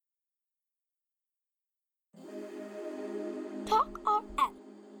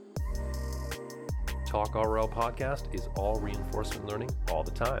Talk RL podcast is all reinforcement learning all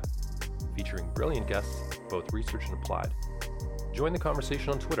the time, featuring brilliant guests, both research and applied. Join the conversation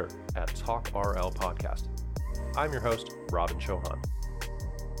on Twitter at Talk RL Podcast. I'm your host, Robin Chauhan.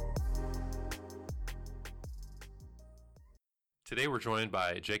 Today we're joined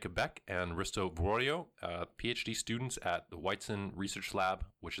by Jacob Beck and Risto Vuorio, PhD students at the Whiteson Research Lab,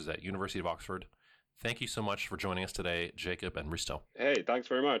 which is at University of Oxford. Thank you so much for joining us today, Jacob and Risto. Hey, thanks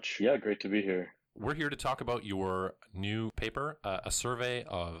very much. Yeah, great to be here. We're here to talk about your new paper, a survey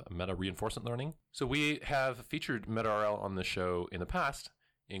of meta-reinforcement learning. So we have featured MetaRL on the show in the past,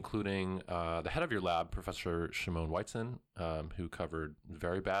 including the head of your lab, Professor Shimon Whiteson, who covered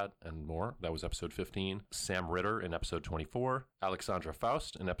Very Bad and more. That was episode 15. Sam Ritter in episode 24. Alexandra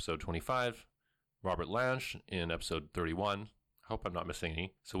Faust in episode 25. Robert Lange in episode 31. Hope I'm not missing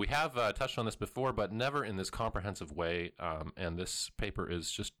any. So we have touched on this before, but never in this comprehensive way. And this paper is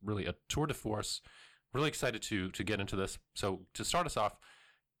just really a tour de force. Really excited to get into this. So to start us off,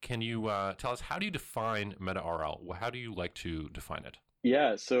 can you tell us, how do you define meta-RL? How do you like to define it?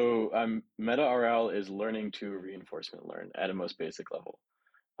 Yeah, so meta-RL is learning to reinforcement learn at a most basic level.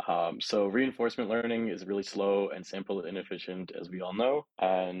 So reinforcement learning is really slow and sample inefficient, as we all know.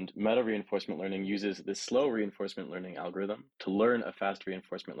 And meta-reinforcement learning uses this slow reinforcement learning algorithm to learn a fast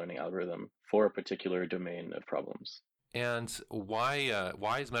reinforcement learning algorithm for a particular domain of problems. And why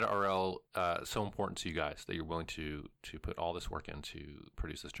is meta-RL so important to you guys that you're willing to put all this work in to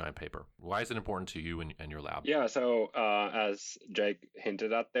produce this giant paper? Why is it important to you and your lab? Yeah, so as Jake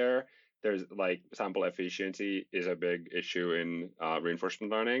hinted at there's like sample efficiency is a big issue in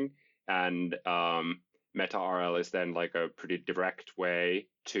reinforcement learning, and meta-RL is then like a pretty direct way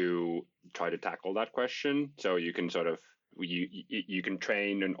to try to tackle that question. So you can sort of you can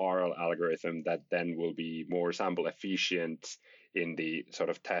train an RL algorithm that then will be more sample efficient in the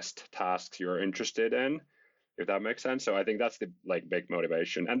sort of test tasks you're interested in, if that makes sense. So I think that's the like big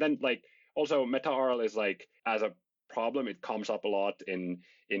motivation. And then like also meta-RL is like, as a problem, it comes up a lot in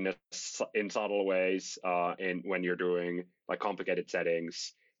subtle ways in when you're doing like complicated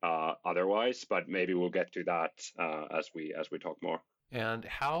settings otherwise, but maybe we'll get to that as we talk more. And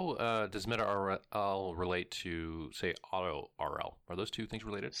how does meta-RL relate to, say, auto-RL? Are those two things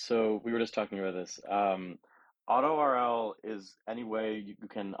related? So we were just talking about this. Auto-RL is any way you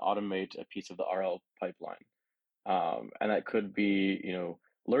can automate a piece of the RL pipeline. And that could be,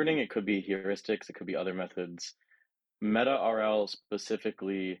 learning, it could be heuristics, it could be other methods. Meta-RL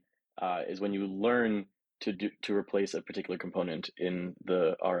specifically is when you learn to replace a particular component in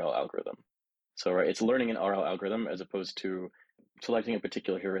the RL algorithm. So right, it's learning an RL algorithm as opposed to selecting a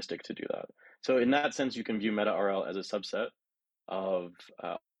particular heuristic to do that. So in that sense, you can view meta-RL as a subset of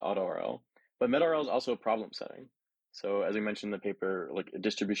auto-RL. But meta-RL is also a problem setting. So as we mentioned in the paper, like a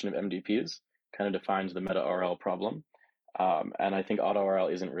distribution of MDPs kind of defines the meta-RL problem. And I think auto-RL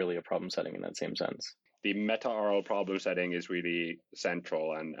isn't really a problem setting in that same sense. The meta-RL problem setting is really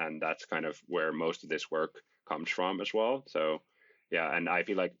central, and that's kind of where most of this work comes from as well. So yeah, and I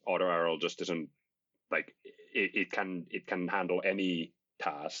feel like auto-RL just doesn't like it can handle any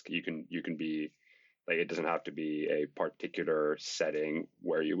task. You can be like, it doesn't have to be a particular setting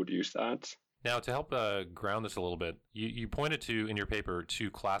where you would use that. Now, to help ground this a little bit, you pointed to in your paper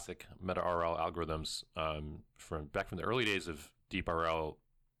two classic meta-RL algorithms from the early days of DeepRL,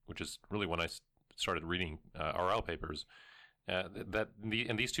 which is really when I started reading RL papers.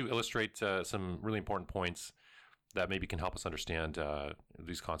 And these two illustrate some really important points that maybe can help us understand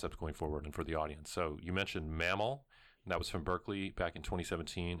these concepts going forward and for the audience. So you mentioned MAML, and that was from Berkeley back in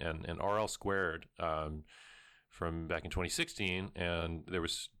 2017, and RL squared from back in 2016. And that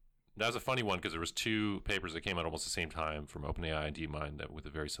was a funny one because there was two papers that came out almost the same time from OpenAI and DeepMind with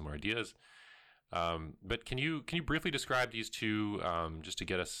very similar ideas. But can you briefly describe these two just to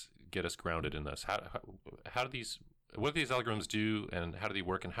get us grounded in this? What do these algorithms do, and how do they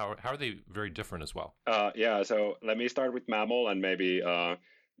work, and how are they very different as well? Yeah, so let me start with MAML, and maybe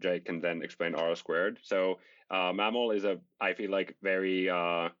Jake can then explain RL squared. So MAML is I feel like very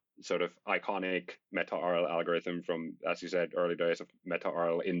sort of iconic meta-RL algorithm from, as you said, early days of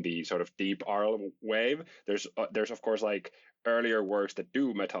meta-RL in the sort of deep RL wave. There's of course like earlier works that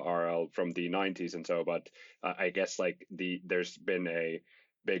do meta-RL from the 90s and so, but I guess like there's been a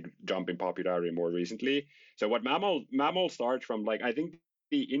big jump in popularity more recently. So what MAML starts from, like, I think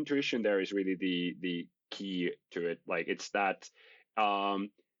the intuition there is really the key to it. Like, it's that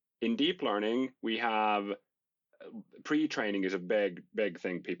in deep learning we have pre-training is a big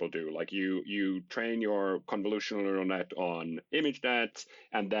thing people do. Like you train your convolutional neural net on ImageNet,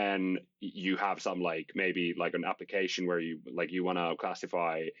 and then you have some maybe an application where you want to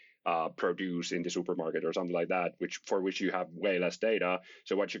classify produce in the supermarket or something like that, for which you have way less data.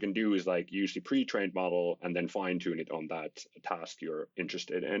 So what you can do is like use the pre-trained model and then fine tune it on that task you're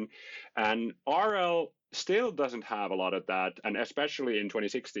interested in. And RL still doesn't have a lot of that, and especially in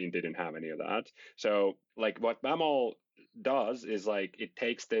 2016 didn't have any of that. So like what MAML does is like it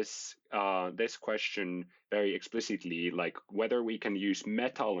takes this this question very explicitly, like whether we can use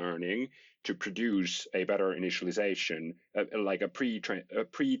meta learning to produce a better initialization, like a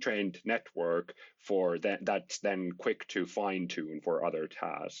pre-trained network for that's then quick to fine tune for other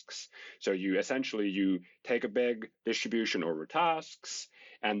tasks. So you essentially you take a big distribution over tasks,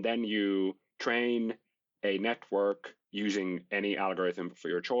 and then you train a network using any algorithm for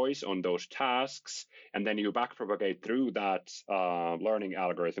your choice on those tasks, and then you backpropagate through that learning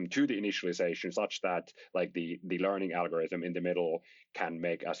algorithm to the initialization such that like the learning algorithm in the middle can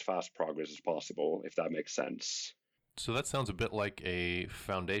make as fast progress as possible, if that makes sense. So that sounds a bit like a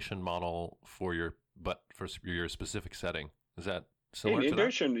foundation model for your specific setting. Is that similar to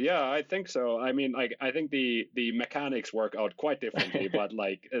that? Yeah, I think so. I mean, like I think the mechanics work out quite differently, but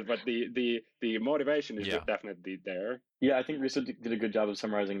the motivation is definitely there. Yeah, I think Risto did a good job of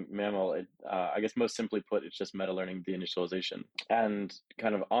summarizing MAML. I guess most simply put, it's just meta learning the initialization. And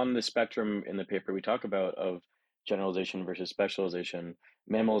kind of on the spectrum in the paper we talk about of generalization versus specialization,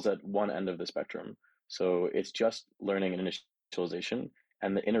 MAML is at one end of the spectrum. So it's just learning an initialization,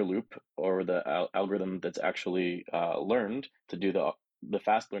 and the inner loop or the algorithm that's actually learned to do the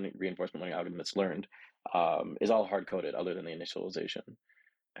fast learning reinforcement learning algorithm that's learned is all hard coded other than the initialization.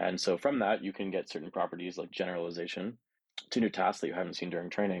 And so from that, you can get certain properties like generalization to new tasks that you haven't seen during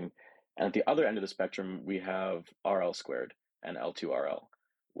training. And at the other end of the spectrum, we have RL squared and L2RL,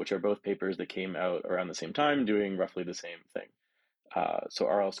 which are both papers that came out around the same time doing roughly the same thing. So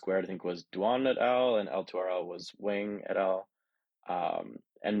RL squared, I think, was Duan et al., and L2RL was Wang et al.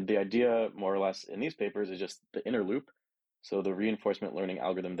 And the idea, more or less, in these papers is just the inner loop. So the reinforcement learning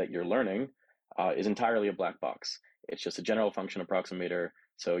algorithm that you're learning is entirely a black box. It's just a general function approximator.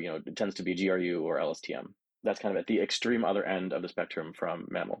 So, it tends to be GRU or LSTM. That's kind of at the extreme other end of the spectrum from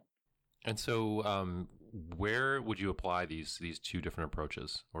MAML. And so where would you apply these two different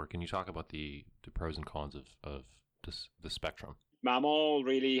approaches? Or can you talk about the pros and cons of the spectrum? MAML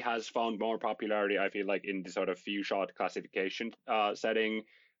really has found more popularity, I feel like, in the sort of few-shot classification setting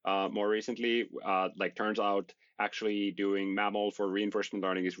more recently. Turns out actually doing MAML for reinforcement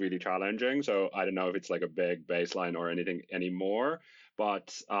learning is really challenging. So I don't know if it's like a big baseline or anything anymore.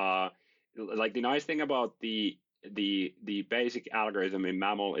 But the nice thing about the basic algorithm in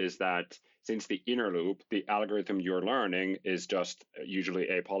MAML is that since the inner loop, the algorithm you're learning is just usually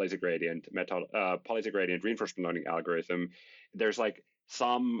a policy gradient reinforcement learning algorithm, there's like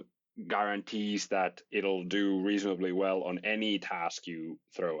some guarantees that it'll do reasonably well on any task you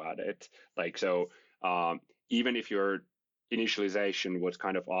throw at it. Even if your initialization was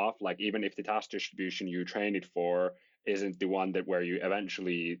kind of off, like even if the task distribution you train it for isn't the one that where you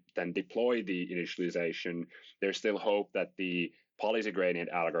eventually then deploy the initialization, there's still hope that the policy gradient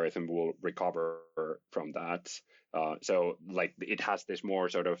algorithm will recover from that. So it has this more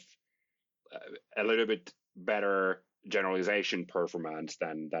sort of a little bit better generalization performance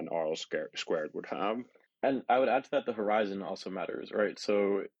than RL squared would have. And I would add to that the horizon also matters, right?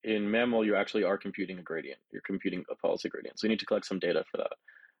 So in MAML, you actually are computing a gradient. You're computing a policy gradient. So you need to collect some data for that.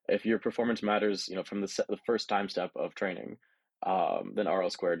 If your performance matters, from the first time step of training, then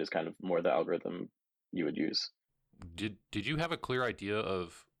RL squared is kind of more the algorithm you would use. Did you have a clear idea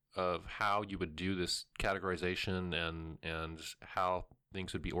of how you would do this categorization and how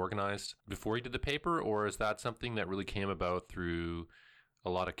things would be organized before you did the paper, or is that something that really came about through a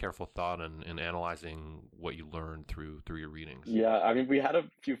lot of careful thought and analyzing what you learned through your readings? Yeah, I mean, we had a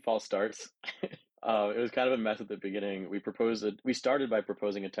few false starts. It was kind of a mess at the beginning. We started by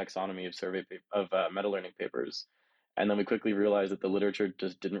proposing a taxonomy of meta learning papers, and then we quickly realized that the literature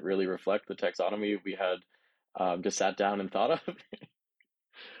just didn't really reflect the taxonomy we had just sat down and thought of.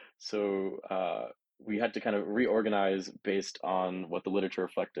 So we had to kind of reorganize based on what the literature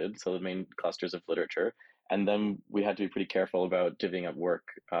reflected, so the main clusters of literature, and then we had to be pretty careful about divvying up work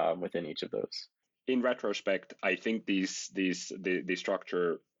within each of those. In retrospect, I think the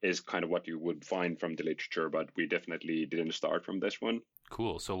structure is kind of what you would find from the literature, but we definitely didn't start from this one.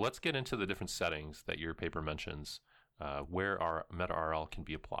 Cool. So let's get into the different settings that your paper mentions, where our meta-RL can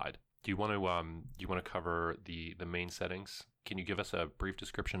be applied. Do you want to cover the main settings? Can you give us a brief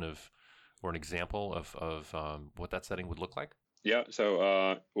description or an example of what that setting would look like? Yeah.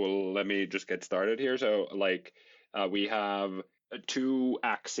 So let me just get started here. So we have two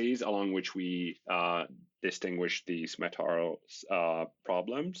axes along which we distinguish these meta-RL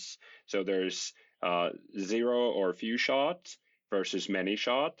problems. So there's zero or few shot versus many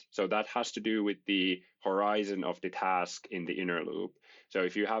shot. So that has to do with the horizon of the task in the inner loop. So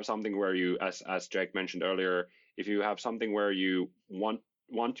if you have something where you, as Jake mentioned earlier, if you have something where you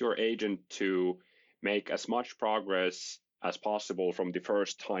want your agent to make as much progress as possible from the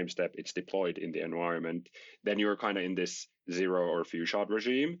first time step it's deployed in the environment, then you're kind of in this zero or few shot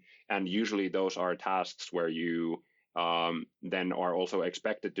regime. And usually those are tasks where you then are also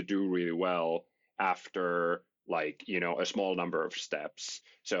expected to do really well after like, a small number of steps.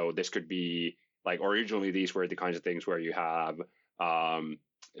 So this could be like originally these were the kinds of things where you have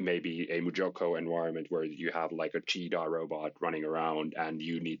maybe a MuJoCo environment where you have like a cheetah robot running around and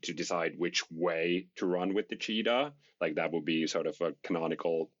you need to decide which way to run with the cheetah. Like that would be sort of a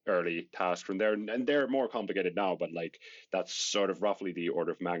canonical early task from there. And they're more complicated now, but like that's sort of roughly the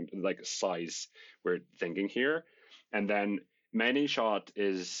order of like size we're thinking here. And then many shot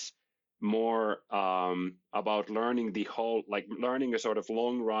is more about learning the whole, like learning a sort of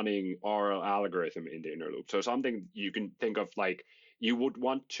long running RL algorithm in the inner loop. So something you can think of like you would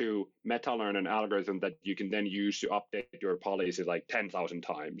want to meta learn an algorithm that you can then use to update your policy like 10,000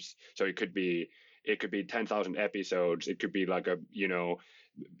 times. So it could be 10,000 episodes. It could be like a,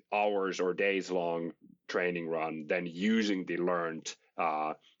 hours or days long training run, then using the learned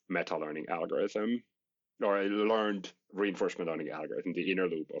meta learning algorithm or a learned reinforcement learning algorithm, the inner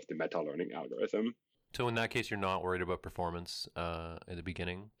loop of the meta learning algorithm. So in that case, you're not worried about performance at the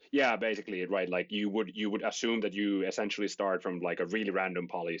beginning? Yeah, basically, right. Like you would assume that you essentially start from like a really random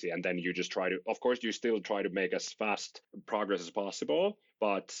policy, and then you just try to. Of course, you still try to make as fast progress as possible,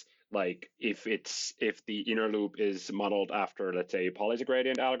 but like if the inner loop is modeled after, let's say, a policy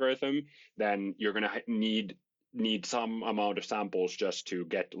gradient algorithm, then you're gonna need some amount of samples just to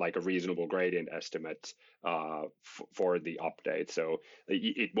get like a reasonable gradient estimate for the update. So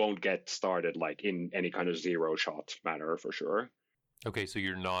it won't get started like in any kind of zero shot manner for sure. Okay, so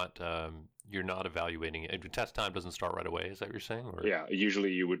you're not evaluating it. Test time doesn't start right away. Is that what you're saying? Or? Yeah,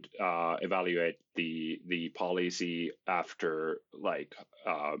 usually you would evaluate the policy after like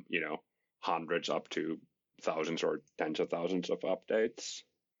hundreds up to thousands or tens of thousands of updates.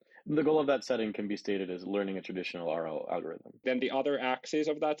 The goal of that setting can be stated as learning a traditional RL algorithm. Then the other axis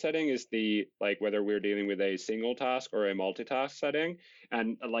of that setting is the like whether we're dealing with a single task or a multitask setting.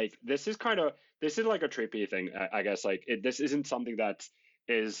 And like this is like a trippy thing, I guess. Like this isn't something that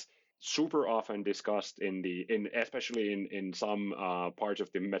is super often discussed especially in some parts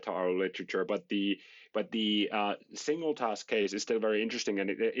of the meta-RL literature, but the single task case is still very interesting, and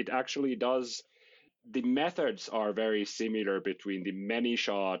it actually does. The methods are very similar between the many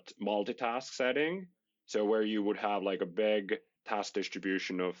shot multitask setting, so where you would have like a big task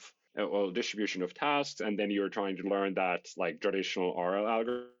distribution of tasks, and then you're trying to learn that like traditional RL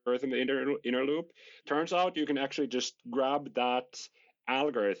algorithm, the inner loop. Turns out you can actually just grab that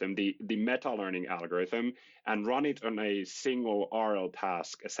algorithm, the meta learning algorithm, and run it on a single RL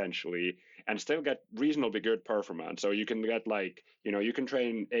task essentially, and still get reasonably good performance. So you can get like, you can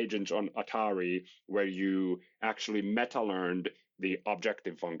train agents on Atari where you actually meta learned the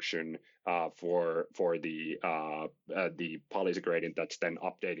objective function for the policy gradient that's then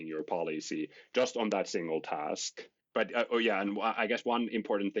updating your policy just on that single task. But and I guess one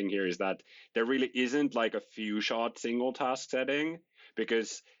important thing here is that there really isn't like a few shot single task setting,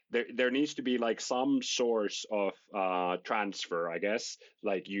 because there needs to be like some source of transfer, I guess.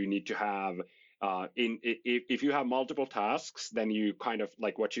 Like you need to have if you have multiple tasks, then you kind of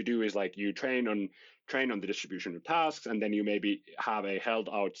like what you do is like you train on the distribution of tasks, and then you maybe have a held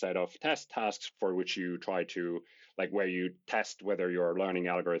out set of test tasks for which you try to like where you test whether your learning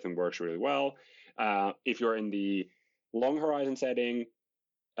algorithm works really well. If you're in the long horizon setting,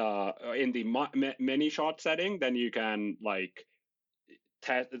 in the many shot setting, then you can like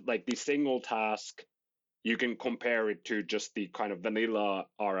like the single task, you can compare it to just the kind of vanilla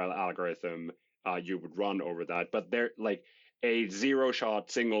RL algorithm you would run over that. But there, like a zero shot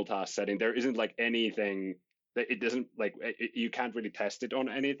single task setting, there isn't like anything that it doesn't like you can't really test it on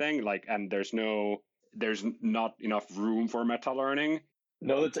anything like, and there's not enough room for meta learning.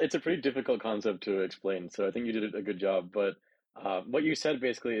 No, it's a pretty difficult concept to explain. So I think you did a good job. But what you said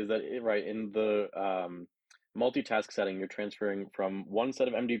basically is that, right, in the multitask setting, you're transferring from one set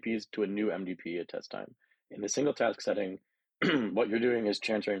of MDPs to a new MDP at test time. In the single task setting, what you're doing is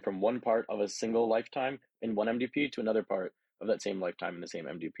transferring from one part of a single lifetime in one MDP to another part of that same lifetime in the same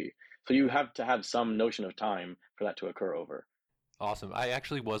MDP. So you have to have some notion of time for that to occur over. Awesome. I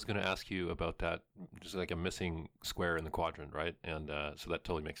actually was going to ask you about that, just like a missing square in the quadrant, right? And so that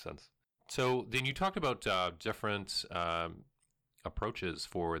totally makes sense. So then you talked about different approaches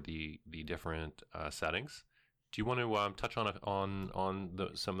for the different settings. Do you want to touch on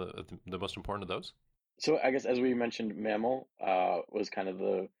some of the most important of those? So I guess as we mentioned, MAML was kind of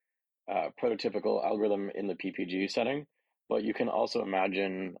the prototypical algorithm in the PPG setting, but you can also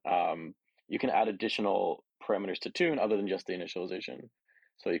imagine you can add additional parameters to tune other than just the initialization.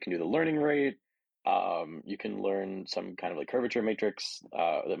 So you can do the learning rate. You can learn some kind of like curvature matrix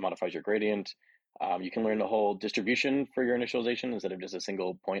that modifies your gradient. You can learn the whole distribution for your initialization instead of just a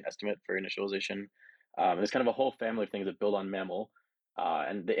single point estimate for initialization. There's kind of a whole family of things that build on MAML.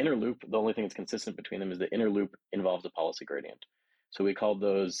 And the inner loop, the only thing that's consistent between them is the inner loop involves a policy gradient. So we called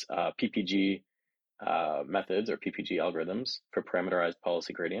those PPG methods or PPG algorithms for parameterized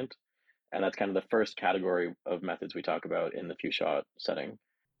policy gradient. And that's kind of the first category of methods we talk about in the few shot setting.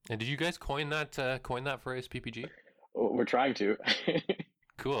 And did you guys coin that phrase PPG? We're trying to.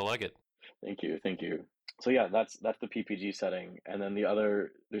 Cool, I like it. Thank you, thank you. So yeah, that's the PPG setting, and then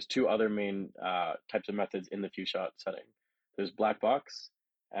there's two other main types of methods in the few shot setting. There's black box,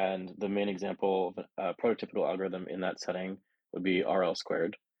 and the main example of a prototypical algorithm in that setting would be RL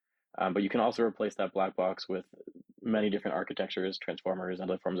squared. But you can also replace that black box with many different architectures, transformers,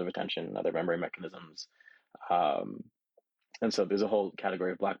 other forms of attention, other memory mechanisms. And so there's a whole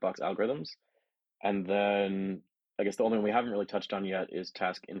category of black box algorithms. And then I guess the only one we haven't really touched on yet is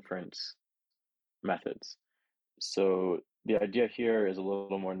task inference methods. So the idea here is a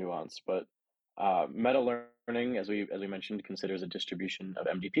little more nuanced, but meta learning, as we mentioned, considers a distribution of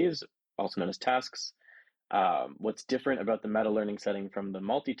MDPs, also known as tasks. What's different about the meta learning setting from the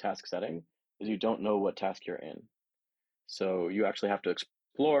multitask setting is you don't know what task you're in. So you actually have to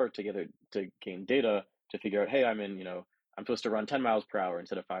explore together to gain data to figure out, hey, I'm supposed to run 10 miles per hour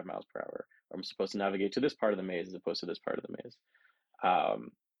instead of 5 miles per hour. Or I'm supposed to navigate to this part of the maze as opposed to this part of the maze.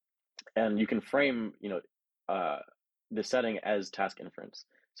 And you can frame, the setting as task inference.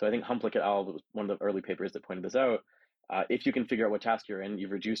 So I think Humplick et al. Was one of the early papers that pointed this out. If you can figure out what task you're in,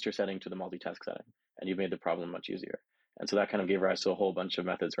 you've reduced your setting to the multitask setting, and you've made the problem much easier. And so that kind of gave rise to a whole bunch of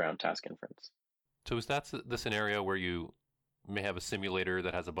methods around task inference. So is that the scenario where you may have a simulator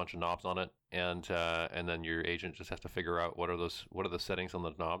that has a bunch of knobs on it, and then your agent just has to figure out what are the settings on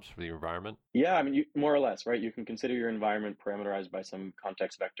the knobs for the environment? Yeah, I mean, more or less, right? You can consider your environment parameterized by some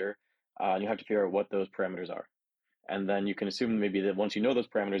context vector, and you have to figure out what those parameters are. And then you can assume maybe that once you know those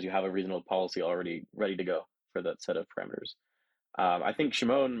parameters, you have a reasonable policy already ready to go for that set of parameters. I think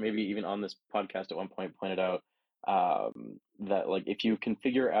Shimon, maybe even on this podcast at one point, pointed out that like if you can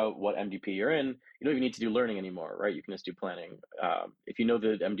figure out what MDP you're in, you don't even need to do learning anymore, right? You can just do planning. If you know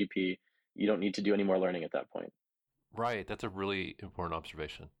the MDP, you don't need to do any more learning at that point. Right, that's a really important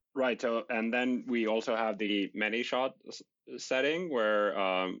observation. Right. So, and then we also have the many shot setting where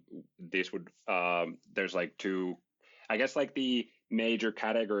this would there's like two, I guess like the major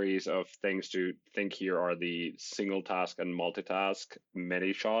categories of things to think here are the single task and multitask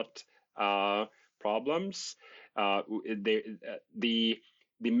many shot problems. The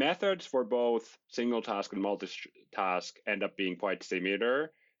methods for both single task and multitask end up being quite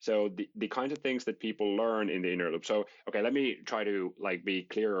similar. So the kinds of things that people learn in the inner loop. So okay, let me try to like be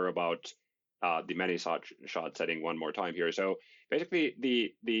clearer about the many shot setting one more time here. So basically,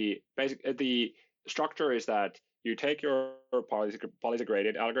 the structure is that you take your policy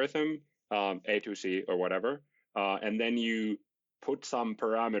graded algorithm, A to C or whatever, and then you put some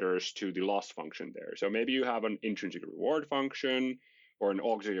parameters to the loss function there. So maybe you have an intrinsic reward function or an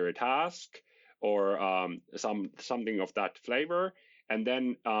auxiliary task or something of that flavor. And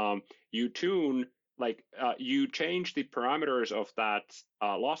then you tune, you change the parameters of that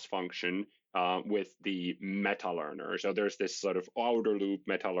loss function with the meta learner. So there's this sort of outer loop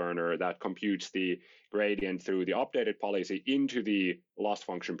meta learner that computes the gradient through the updated policy into the loss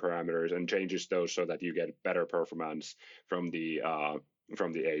function parameters and changes those so that you get better performance from the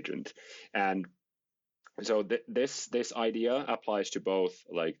agent. And so this idea applies to both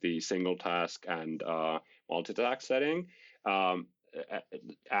like the single task and multitask setting.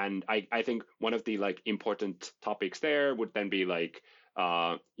 And I think one of the like important topics there would then be like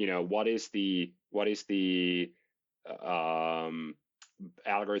what is the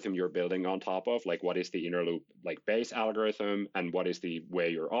algorithm you're building on top of, like what is the inner loop like base algorithm and what is the way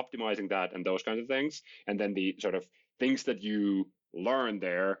you're optimizing that and those kinds of things. And then the sort of things that you learn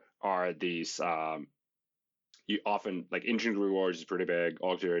there are these you often like intrinsic rewards is pretty big,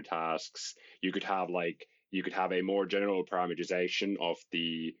 auxiliary tasks. You could have a more general parameterization of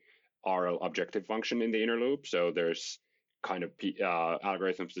the RL objective function in the inner loop. So there's kind of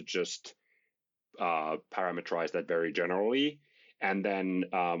algorithms that just parameterize that very generally. And then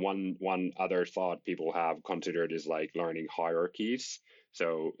one other thought people have considered is like learning hierarchies.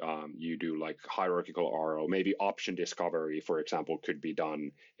 So you do like hierarchical RL, maybe option discovery, for example, could be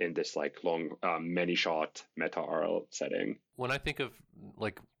done in this like long many shot meta RL setting. When I think of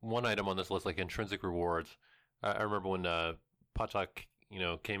like one item on this list, like intrinsic rewards, I remember when Patak,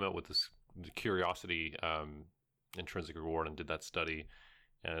 came out with this curiosity intrinsic reward and did that study,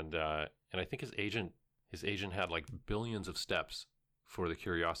 and I think his agent had like billions of steps for the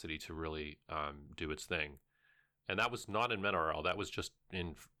curiosity to really do its thing. And that was not in MetaRL, that was just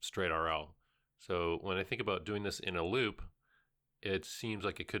in straight RL. So when I think about doing this in a loop, it seems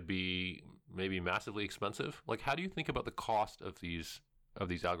like it could be maybe massively expensive. Like, how do you think about the cost of these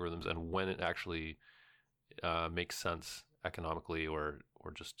algorithms and when it actually makes sense economically, or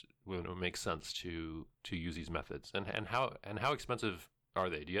just when it makes sense to use these methods, and how expensive are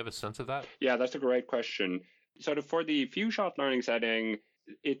they? Do you have a sense of that? Yeah, that's a great question. Sort of for the few shot learning setting,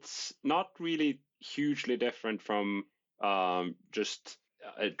 it's not really hugely different from just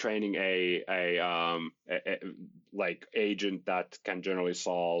training a like agent that can generally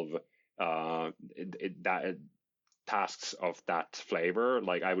solve that tasks of that flavor.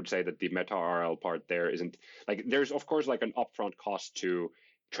 Like I would say that the meta RL part there isn't like, there's of course like an upfront cost to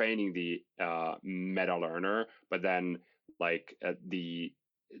training the meta learner, but then like the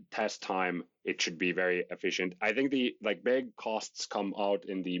test time, it should be very efficient. I think the like big costs come out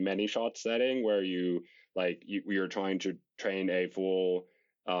in the many shot setting where you're trying to train a full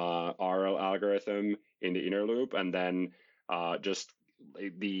RL algorithm in the inner loop, and then just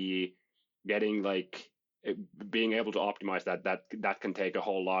the getting like being able to optimize that can take a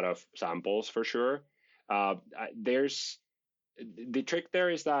whole lot of samples for sure. There's the trick there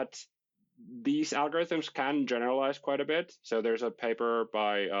is that these algorithms can generalize quite a bit. So there's a paper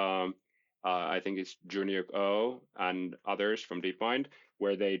by I think it's Juniuk Oh and others from DeepMind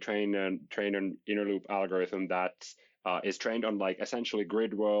where they train an inner loop algorithm that is trained on like essentially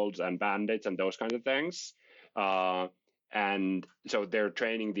grid worlds and bandits and those kinds of things. And so they're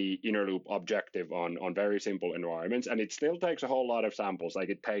training the inner loop objective on very simple environments, and it still takes a whole lot of samples. Like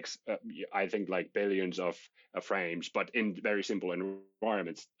it takes, I think, like billions of frames, but in very simple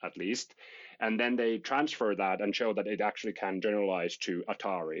environments at least. And then they transfer that and show that it actually can generalize to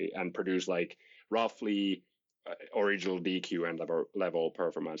Atari and produce like roughly original DQ and level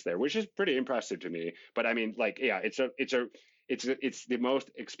performance there, which is pretty impressive to me. But I mean, like, yeah, it's the most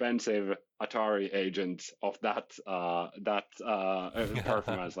expensive Atari agent of that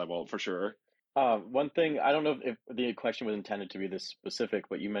performance level for sure. One thing, I don't know if the question was intended to be this specific,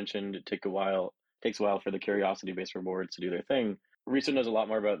 but you mentioned it takes a while for the curiosity-based rewards to do their thing. Risto knows a lot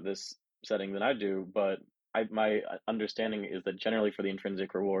more about this setting than I do, but my understanding is that generally for the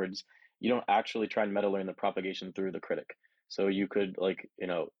intrinsic rewards, you don't actually try and meta-learn the propagation through the critic. So you could, like,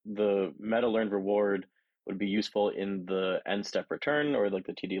 the meta-learned reward would be useful in the n-step return or like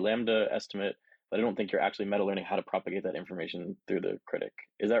the TD lambda estimate, but I don't think you're actually meta-learning how to propagate that information through the critic.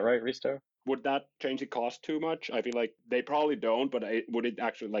 Is that right, Risto? Would that change the cost too much? I feel like they probably don't, but would it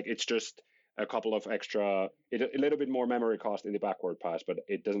actually, like, it's just a couple of extra, a little bit more memory cost in the backward pass, but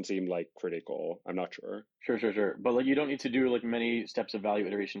it doesn't seem like critical. I'm not sure. Sure. But like you don't need to do like many steps of value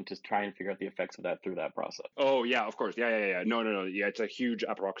iteration to try and figure out the effects of that through that process. Oh yeah, of course. Yeah. No. Yeah, it's a huge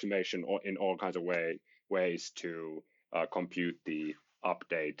approximation in all kinds of ways to compute the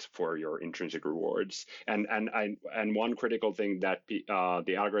update for your intrinsic rewards. And one critical thing that the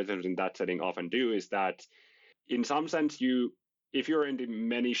algorithms in that setting often do is that, in some sense, if you're in the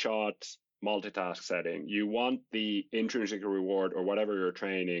many shot multitask setting, you want the intrinsic reward or whatever you're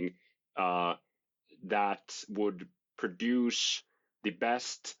training that would produce the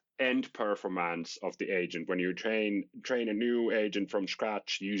best end performance of the agent when you train a new agent from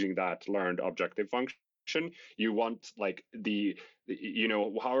scratch using that learned objective function. You want like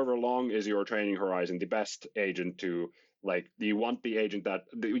however long is your training horizon, the best agent to you want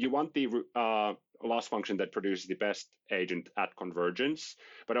the loss function that produces the best agent at convergence.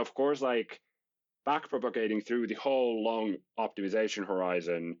 But of course, like backpropagating through the whole long optimization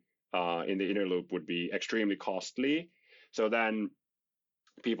horizon in the inner loop would be extremely costly. So then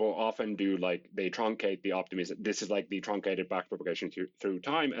people often do they truncate the optimism. This is like the truncated backpropagation through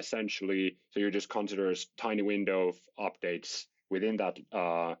time, essentially. So you just consider a tiny window of updates within that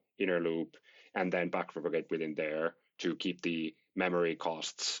inner loop and then backpropagate within there to keep the memory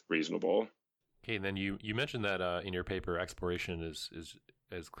costs reasonable. Okay, and then you mentioned that in your paper, exploration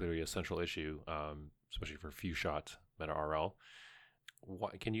is clearly a central issue, especially for few shot meta RL.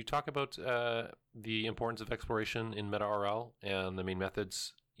 Can you talk about the importance of exploration in MetaRL and the main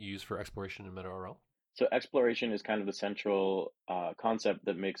methods used for exploration in MetaRL? So exploration is kind of the central concept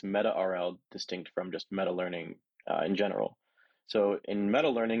that makes meta RL distinct from just meta learning in general. So in meta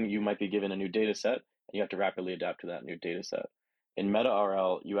learning, you might be given a new data set and you have to rapidly adapt to that new data set. In meta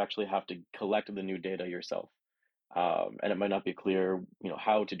RL, you actually have to collect the new data yourself. And it might not be clear,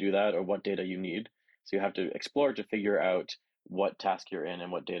 how to do that or what data you need. So you have to explore to figure out what task you're in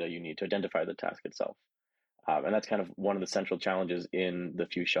and what data you need to identify the task itself. And that's kind of one of the central challenges in the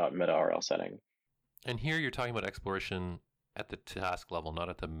few-shot meta RL setting. And here you're talking about exploration at the task level, not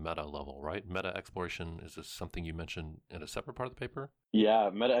at the meta level, right? Meta exploration, is this something you mentioned in a separate part of the paper? Yeah,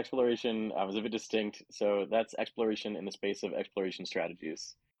 meta exploration is a bit distinct. So that's exploration in the space of exploration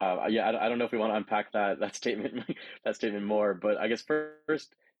strategies. Yeah, I don't know if we want to unpack that statement that statement more, but I guess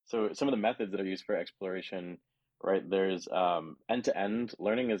first, so some of the methods that are used for exploration, right? There's end-to-end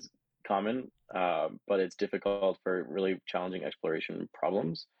learning is common, but it's difficult for really challenging exploration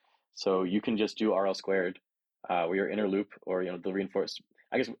problems. So you can just do RL squared, where your inner loop or the reinforced.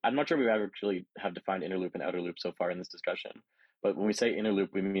 I guess I'm not sure we actually have defined inner loop and outer loop so far in this discussion. But when we say inner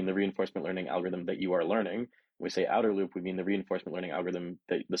loop, we mean the reinforcement learning algorithm that you are learning. When we say outer loop, we mean the reinforcement learning algorithm,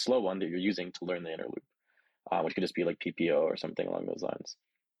 the slow one that you're using to learn the inner loop, which could just be like PPO or something along those lines.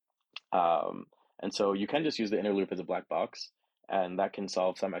 And so you can just use the inner loop as a black box, and that can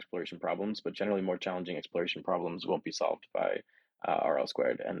solve some exploration problems, but generally more challenging exploration problems won't be solved by RL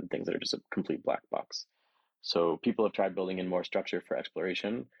squared and things that are just a complete black box. So people have tried building in more structure for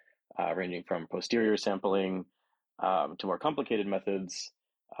exploration, ranging from posterior sampling to more complicated methods,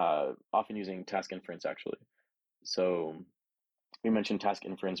 often using task inference, actually. So we mentioned task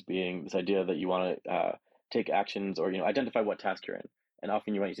inference being this idea that you want to take actions or identify what task you're in. And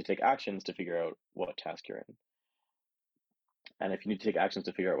often you want to take actions to figure out what task you're in. And if you need to take actions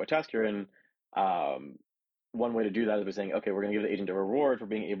to figure out what task you're in, one way to do that is by saying, okay, we're going to give the agent a reward for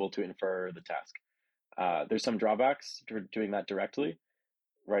being able to infer the task. There's some drawbacks to doing that directly,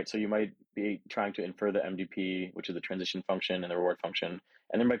 right? So you might be trying to infer the MDP, which is the transition function and the reward function,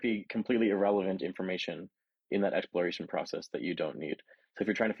 and there might be completely irrelevant information in that exploration process that you don't need. So if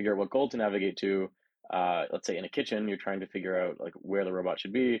you're trying to figure out what goal to navigate to, let's say in a kitchen, you're trying to figure out like where the robot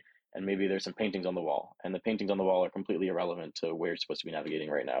should be, and maybe there's some paintings on the wall, and the paintings on the wall are completely irrelevant to where you're supposed to be navigating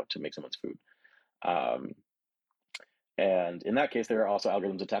right now to make someone's food. And in that case, there are also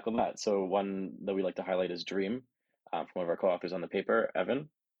algorithms to tackle that. So one that we like to highlight is Dream, from one of our co-authors on the paper, Evan.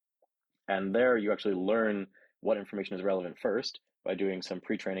 And there you actually learn what information is relevant first by doing some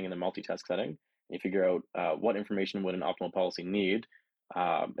pre-training in the multitask setting. You figure out what information would an optimal policy need,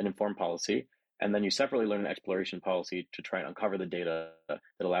 an informed policy, and then you separately learn an exploration policy to try and uncover the data that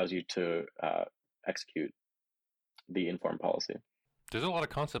allows you to execute the informed policy. There's a lot of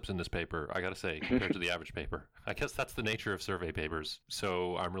concepts in this paper, I gotta say, compared to the average paper. I guess that's the nature of survey papers.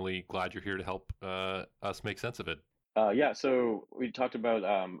 So I'm really glad you're here to help us make sense of it. Yeah, so we talked about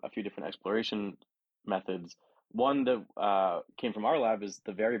a few different exploration methods. One that came from our lab is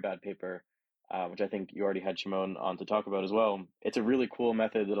the very bad paper, which I think you already had Shimon on to talk about as well. It's a really cool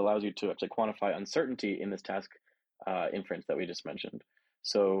method that allows you to actually quantify uncertainty in this task inference that we just mentioned.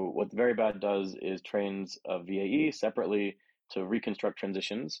 So what the very bad does is trains a VAE separately to reconstruct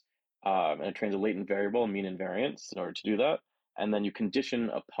transitions, and it trains a latent variable, mean and variance, in order to do that. And then you condition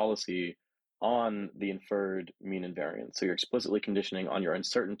a policy on the inferred mean and variance. So you're explicitly conditioning on your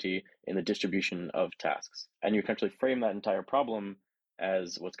uncertainty in the distribution of tasks. And you can actually frame that entire problem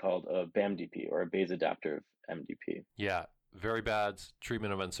as what's called a BAMDP, or a Bayes adaptive MDP. Yeah, very bad's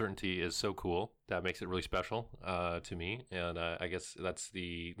treatment of uncertainty is so cool. That makes it really special to me. And I guess that's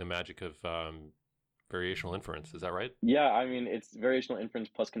the magic of variational inference. Is that right? Yeah, I mean, it's variational inference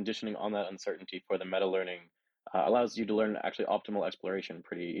plus conditioning on that uncertainty for the meta learning allows you to learn actually optimal exploration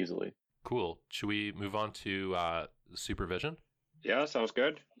pretty easily. Cool. Should we move on to supervision? Yeah, sounds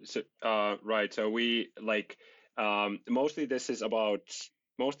good. So, right. So we mostly this is about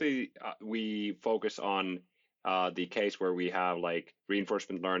we focus on the case where we have like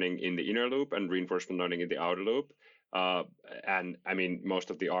reinforcement learning in the inner loop and reinforcement learning in the outer loop. And I mean,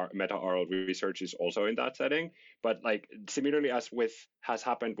 most of the meta RL research is also in that setting. But like similarly as has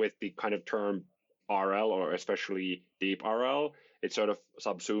happened with the kind of term RL, or especially deep RL, it sort of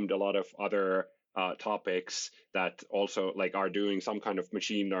subsumed a lot of other topics that also like are doing some kind of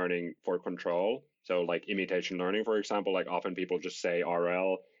machine learning for control. So like imitation learning, for example, like often people just say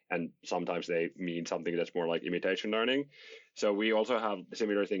RL and sometimes they mean something that's more like imitation learning. So we also have a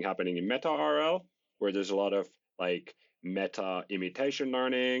similar thing happening in meta RL, where there's a lot of like meta imitation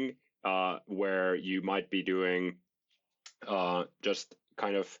learning, where you might be doing just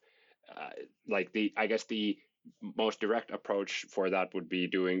kind of like I guess the most direct approach for that would be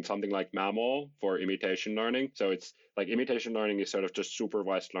doing something like MAML for imitation learning. So it's like imitation learning is sort of just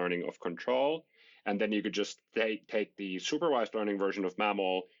supervised learning of control. And then you could just take the supervised learning version of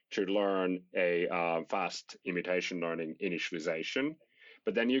MAML to learn a fast imitation learning initialization.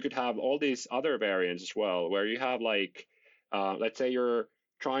 But then you could have all these other variants as well, where you have like, let's say you're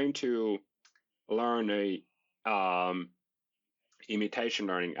trying to learn a imitation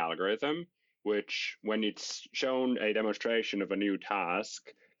learning algorithm, which when it's shown a demonstration of a new task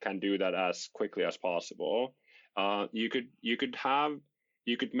can do that as quickly as possible. You could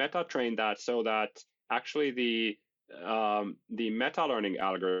meta train that so that actually the meta learning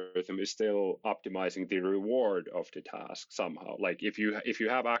algorithm is still optimizing the reward of the task somehow. Like if you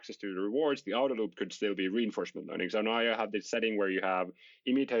have access to the rewards, the outer loop could still be reinforcement learning. So now you have this setting where you have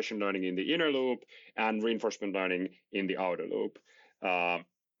imitation learning in the inner loop and reinforcement learning in the outer loop.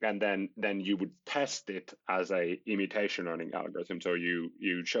 And then you would test it as a imitation learning algorithm. So you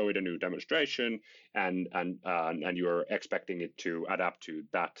show it a new demonstration, and you're expecting it to adapt to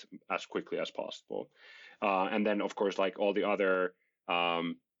that as quickly as possible. And then of course, like all the other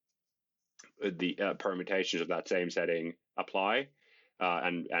permutations of that same setting apply,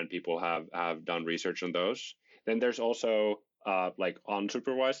 and people have done research on those. Then there's also like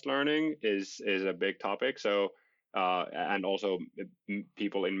unsupervised learning is a big topic. So and also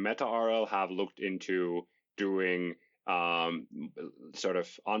people in MetaRL have looked into doing sort of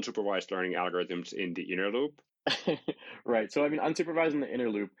unsupervised learning algorithms in the inner loop. Right. So I mean, unsupervised in the inner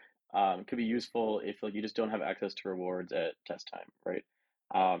loop could be useful if like you just don't have access to rewards at test time, right?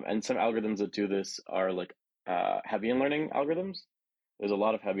 And some algorithms that do this are like Hebbian learning algorithms. There's a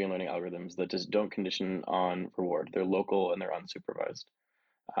lot of Hebbian learning algorithms that just don't condition on reward. They're local and they're unsupervised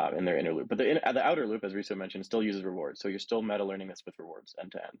in their inner loop. But the outer loop, as Riso mentioned, still uses rewards. So you're still meta learning this with rewards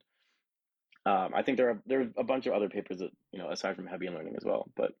end to end. I think there are a bunch of other papers that, aside from Hebbian learning as well.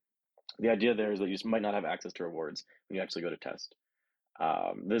 But the idea there is that you just might not have access to rewards when you actually go to test.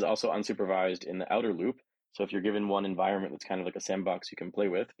 There's also unsupervised in the outer loop. So if you're given one environment that's kind of like a sandbox you can play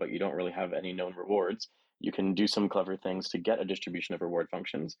with, but you don't really have any known rewards, you can do some clever things to get a distribution of reward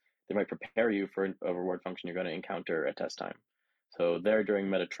functions. They might prepare you for a reward function you're going to encounter at test time. So there, during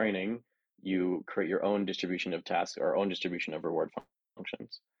meta training, you create your own distribution of tasks or own distribution of reward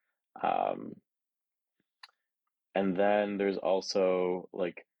functions. And then there's also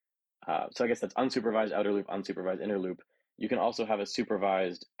like, so I guess that's unsupervised outer loop, unsupervised inner loop. You can also have a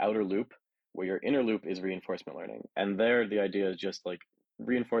supervised outer loop where your inner loop is reinforcement learning. And there, the idea is just like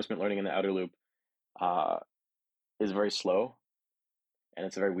reinforcement learning in the outer loop is very slow and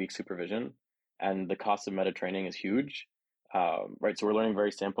it's a very weak supervision. And the cost of meta training is huge. Right, so we're learning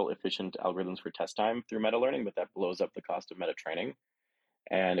very sample efficient algorithms for test time through meta learning, but that blows up the cost of meta training.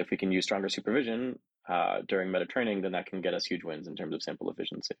 And if we can use stronger supervision during meta training, then that can get us huge wins in terms of sample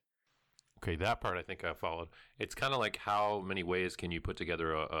efficiency. Okay, that part I think I followed. It's kind of like how many ways can you put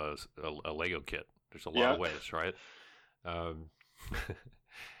together a Lego kit? There's a lot of ways, right?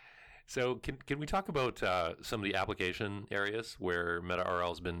 So can we talk about some of the application areas where MetaRL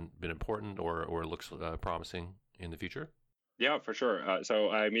has been important or looks promising in the future? Yeah, for sure.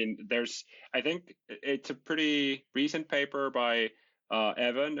 So I mean, I think it's a pretty recent paper by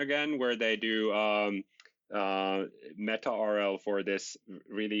Evan again, where they do MetaRL for this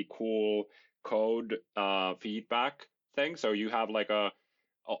really cool code feedback thing. So you have like a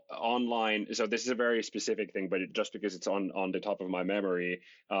online. So this is a very specific thing, but just because it's on the top of my memory,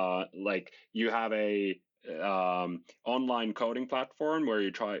 like you have a online coding platform where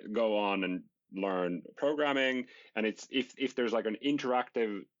you go on and learn programming, and it's if there's like an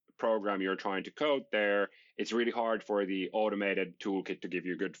interactive program you're trying to code there, it's really hard for the automated toolkit to give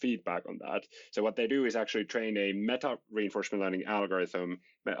you good feedback on that. So what they do is actually train a meta reinforcement learning algorithm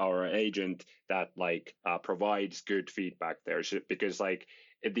or agent that like provides good feedback there. So, because like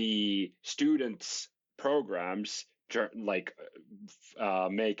the students programs like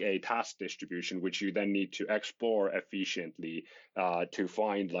make a task distribution which you then need to explore efficiently to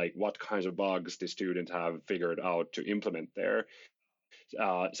find like what kinds of bugs the students have figured out to implement there.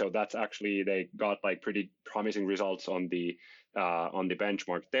 So that's actually, they got like pretty promising results on the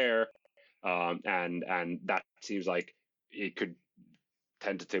benchmark there, and that seems like it could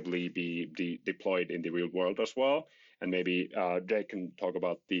tentatively be deployed in the real world as well. And maybe Jake can talk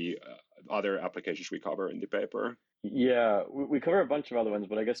about the other applications we cover in the paper. Yeah, we cover a bunch of other ones,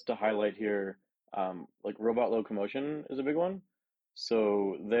 but I guess to highlight here, like robot locomotion is a big one.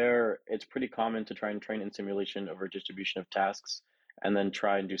 So there, it's pretty common to try and train in simulation over a distribution of tasks and then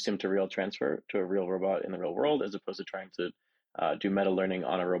try and do sim to real transfer to a real robot in the real world, as opposed to trying to do meta learning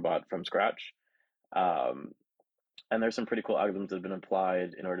on a robot from scratch. Um, and there's some pretty cool algorithms that have been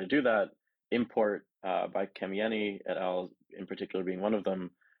applied in order to do that. Import by Kamieni et al. In particular being one of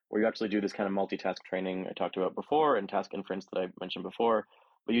them, where you actually do this kind of multitask training I talked about before and task inference that I mentioned before,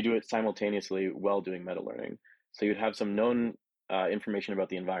 but you do it simultaneously while doing meta learning. So you'd have some known information about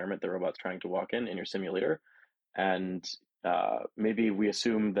the environment the robot's trying to walk in your simulator, and maybe we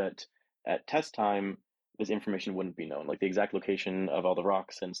assume that at test time, this information wouldn't be known, like the exact location of all the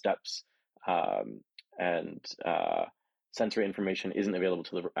rocks and steps and sensory information isn't available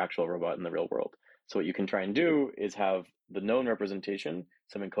to the actual robot in the real world. So what you can try and do is have the known representation,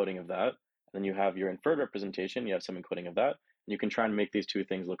 some encoding of that, and then you have your inferred representation, you have some encoding of that, and you can try and make these two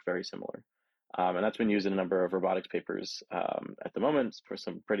things look very similar. And that's been used in a number of robotics papers at the moment for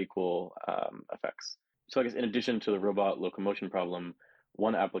some pretty cool effects. So I guess in addition to the robot locomotion problem,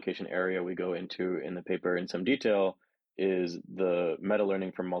 one application area we go into in the paper in some detail is the meta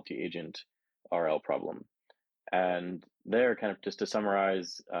learning for multi-agent RL problem. And there, kind of just to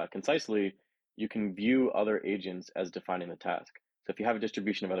summarize concisely, you can view other agents as defining the task. So if you have a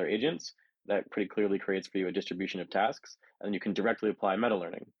distribution of other agents, that pretty clearly creates for you a distribution of tasks, and you can directly apply meta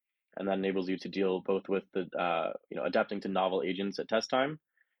learning. And that enables you to deal both with the adapting to novel agents at test time,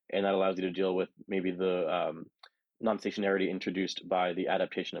 and that allows you to deal with maybe the non-stationarity introduced by the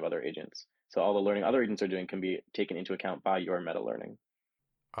adaptation of other agents. So all the learning other agents are doing can be taken into account by your meta learning.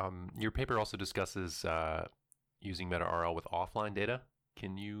 Your paper also discusses using meta-RL with offline data.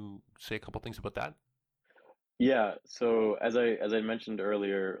 Can you say a couple things about that? Yeah. So as I mentioned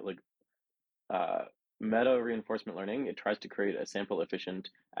earlier, like meta reinforcement learning, it tries to create a sample efficient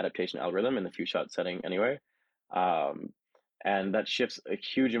adaptation algorithm in the few shot setting anyway. And that shifts a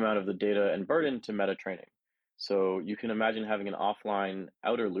huge amount of the data and burden to meta training. So you can imagine having an offline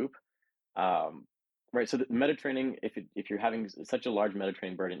outer loop, right? So the meta training, if you're having such a large meta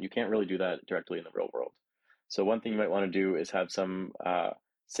training burden, you can't really do that directly in the real world. So one thing you might want to do is have some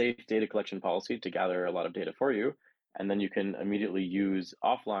safe data collection policy to gather a lot of data for you, and then you can immediately use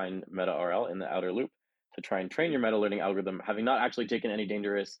offline meta RL in the outer loop to try and train your meta learning algorithm, having not actually taken any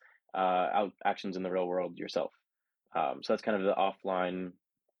dangerous actions in the real world yourself. So that's kind of the offline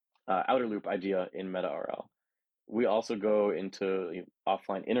outer loop idea in meta RL. We also go into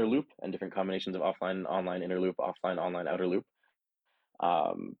offline inner loop and different combinations of offline online inner loop, offline online outer loop.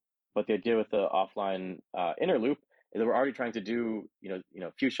 But the idea with the offline inner loop is that we're already trying to do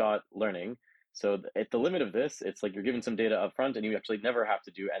few shot learning. So at the limit of this, it's like you're given some data up front and you actually never have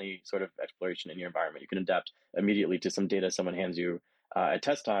to do any sort of exploration in your environment. You can adapt immediately to some data someone hands you at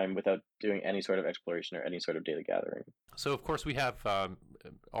test time without doing any sort of exploration or any sort of data gathering. So of course we have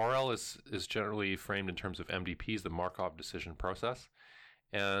RL is generally framed in terms of MDPs, the Markov decision process.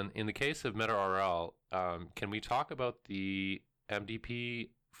 And in the case of meta RL, can we talk about the MDP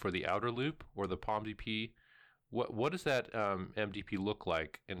for the outer loop or the POMDP? What does that MDP look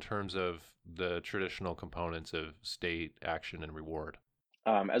like in terms of the traditional components of state, action, and reward?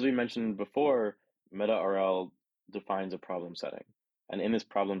 As we mentioned before, meta RL defines a problem setting. And in this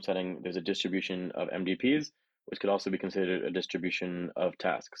problem setting, there's a distribution of MDPs, which could also be considered a distribution of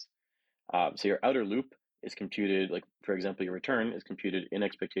tasks. So your outer loop is computed, like for example, your return is computed in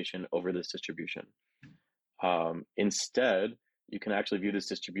expectation over this distribution. Instead, you can actually view this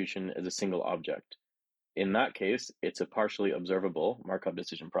distribution as a single object. In that case, it's a partially observable Markov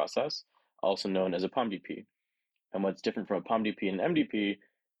decision process, also known as a POMDP. And what's different from a POMDP and an MDP,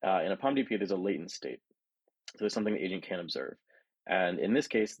 in a POMDP, there's a latent state. So there's something the agent can't observe. And in this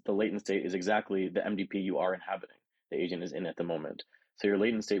case, the latent state is exactly the MDP you are inhabiting, the agent is in at the moment. So your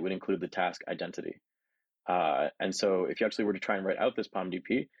latent state would include the task identity. And so if you actually were to try and write out this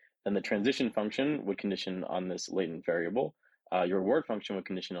POMDP, then the transition function would condition on this latent variable. Your reward function would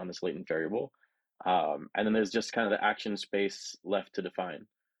condition on this latent variable. And then there's just kind of the action space left to define.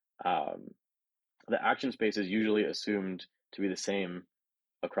 The action space is usually assumed to be the same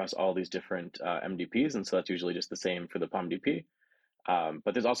across all these different MDPs, and so that's usually just the same for the POMDP.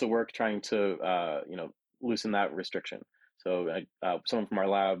 But there's also work trying to loosen that restriction. So someone from our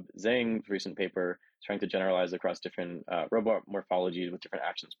lab, Zhang, recent paper, is trying to generalize across different robot morphologies with different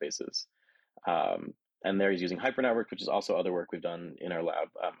action spaces. And there he's using hypernetworks, which is also other work we've done in our lab,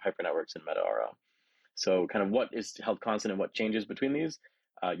 hypernetworks and meta RL. So kind of what is held constant and what changes between these.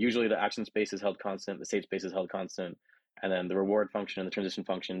 Usually the action space is held constant, the state space is held constant, and then the reward function and the transition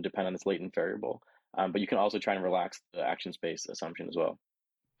function depend on this latent variable. But you can also try and relax the action space assumption as well.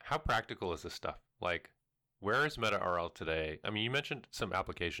 How practical is this stuff? Like, where is meta RL today? I mean, you mentioned some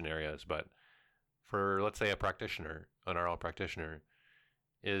application areas, but for, let's say, a practitioner, an RL practitioner,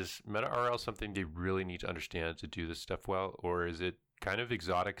 Is MetaRL something they really need to understand to do this stuff well, or is it kind of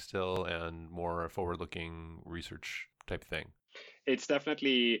exotic still and more a forward-looking research type thing? It's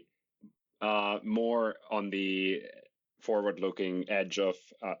definitely more on the forward-looking edge of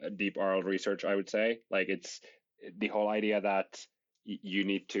deep RL research, I would say. Like it's the whole idea that you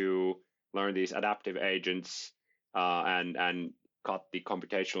need to learn these adaptive agents and cut the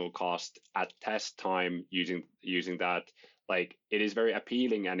computational cost at test time using that. Like it is very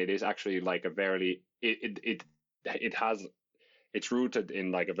appealing, and it is actually like a very it has it's rooted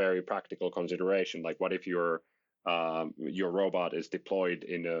in like a very practical consideration. Like, what if your robot is deployed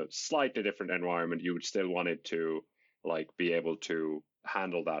in a slightly different environment? You would still want it to like be able to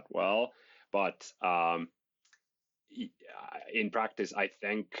handle that well. But in practice, I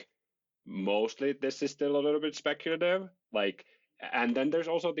think mostly this is still a little bit speculative. Like, and then there's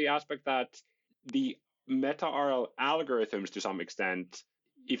also the aspect that the meta RL algorithms, to some extent,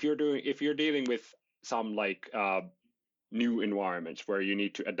 if you're dealing with some like new environments where you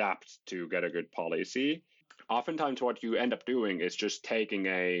need to adapt to get a good policy, oftentimes what you end up doing is just taking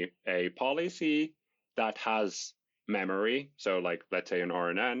a policy that has memory, so like let's say an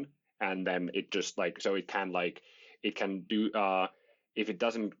RNN, and then it just like so it can do if it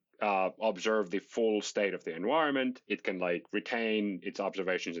doesn't observe the full state of the environment, it can like retain its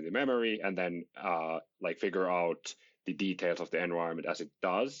observations in the memory and then like figure out the details of the environment as it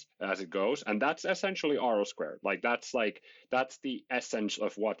goes. And that's essentially RL squared. That's the essence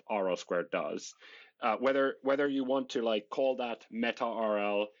of what RL squared does. Whether you want to like call that meta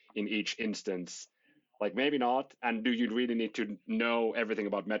RL in each instance, like maybe not. And do you really need to know everything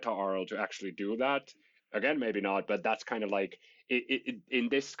about meta RL to actually do that? Again, maybe not. But that's kind of like in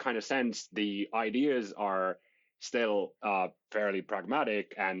this kind of sense, the ideas are still fairly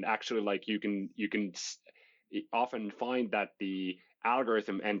pragmatic, and actually like you can often find that the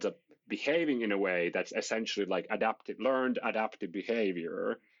algorithm ends up behaving in a way that's essentially like learned adaptive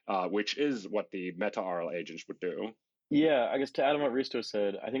behavior, which is what the meta RL agents would do. Yeah, I guess to add on what Risto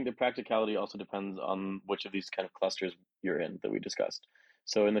said, I think the practicality also depends on which of these kind of clusters you're in that we discussed.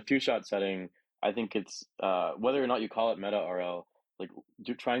 So in the few-shot setting, I think it's whether or not you call it meta RL, like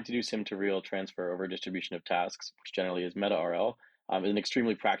trying to do sim to real transfer over a distribution of tasks, which generally is meta RL, is an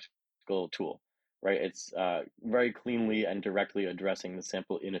extremely practical tool, right? It's very cleanly and directly addressing the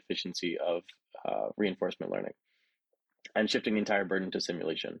sample inefficiency of reinforcement learning and shifting the entire burden to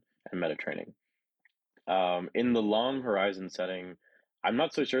simulation and meta training. In the long horizon setting, I'm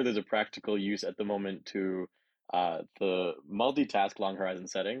not so sure there's a practical use at the moment to the multitask long horizon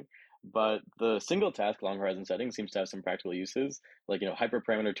setting, but the single task long horizon setting seems to have some practical uses, like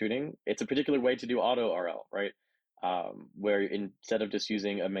hyperparameter tuning. It's a particular way to do auto RL, right? Where instead of just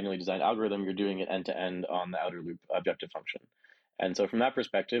using a manually designed algorithm, you're doing it end to end on the outer loop objective function. And so from that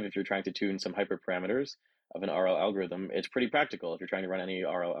perspective, if you're trying to tune some hyperparameters of an RL algorithm, it's pretty practical if you're trying to run any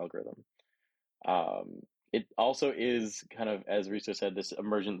RL algorithm. It also is kind of, as Risto said, this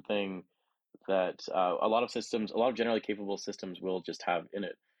emergent thing that a lot of generally capable systems will just have in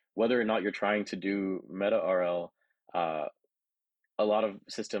it. Whether or not you're trying to do meta RL, a lot of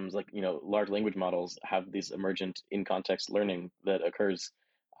systems like large language models have these emergent in context learning that occurs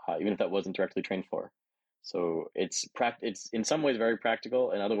even if that wasn't directly trained for. So it's in some ways very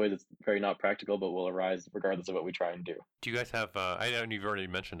practical, in other ways it's very not practical, but will arise regardless of what we try and do. Do you guys have? I know you've already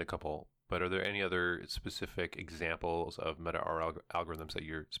mentioned a couple, but are there any other specific examples of meta RL algorithms that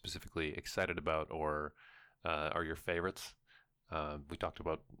you're specifically excited about, or are your favorites? We talked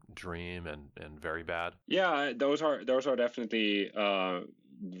about Dream and Very Bad. Yeah, those are definitely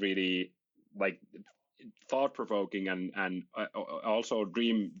really like thought provoking, and also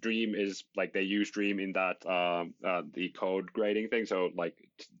Dream is like they use Dream in that the code grading thing. So like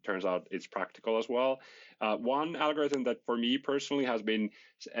turns out it's practical as well. One algorithm that for me personally has been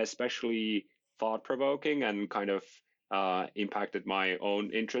especially thought provoking and kind of impacted my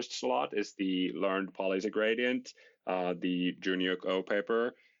own interests a lot is the learned policy gradient, the Juniuk O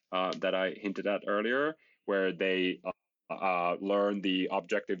paper that I hinted at earlier, where they learn the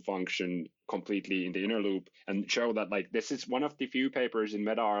objective function completely in the inner loop and show that like this is one of the few papers in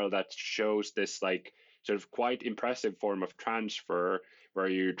MetaRL that shows this like sort of quite impressive form of transfer where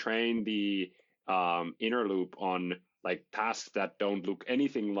you train the inner loop on like tasks that don't look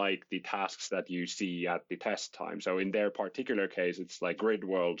anything like the tasks that you see at the test time. So in their particular case, it's like grid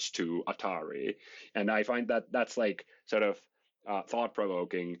worlds to Atari. And I find that that's like sort of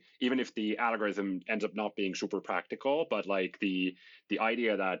thought-provoking, even if the algorithm ends up not being super practical. But like the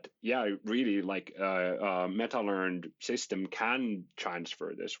idea that really like a meta-learned system can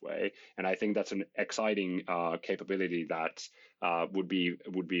transfer this way, and I think that's an exciting capability that would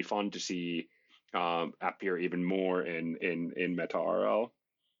be fun to see appear even more in MetaRL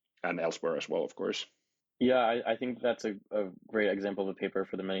and elsewhere as well, of course. Yeah, I think that's a great example of a paper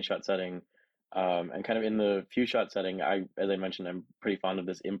for the many shot setting. And kind of in the few shot setting, as I mentioned, I'm pretty fond of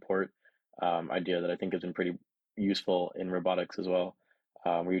this import idea that I think has been pretty useful in robotics as well,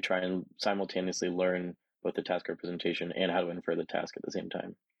 where you try and simultaneously learn both the task representation and how to infer the task at the same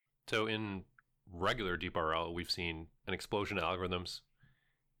time. So in regular DeepRL, we've seen an explosion of algorithms,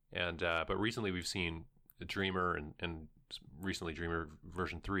 and but recently we've seen Dreamer and recently Dreamer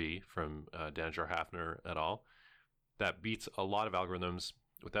version 3 from Danaher Hafner et al. That beats a lot of algorithms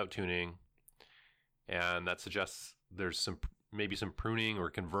without tuning, and that suggests there's maybe some pruning or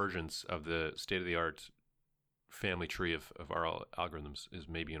convergence of the state-of-the-art family tree of RL algorithms is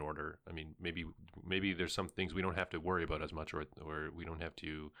maybe in order. I mean, maybe there's some things we don't have to worry about as much, or we don't have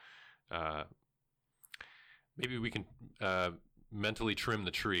to. Maybe we can mentally trim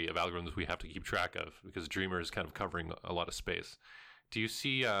the tree of algorithms we have to keep track of, because Dreamer is kind of covering a lot of space. Do you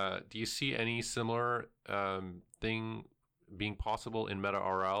see any similar thing being possible in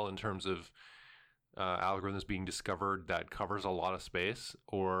MetaRL in terms of algorithms being discovered that covers a lot of space,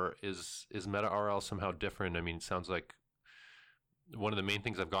 or is MetaRL somehow different? I mean, it sounds like one of the main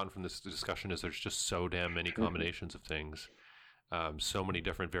things I've gotten from this discussion is there's just so damn many combinations of things, so many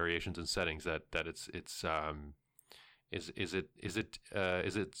different variations and settings that it's is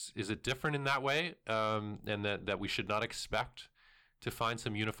it different in that way, and that we should not expect to find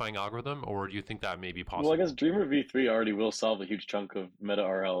some unifying algorithm, or do you think that may be possible? Well, I guess Dreamer v3 already will solve a huge chunk of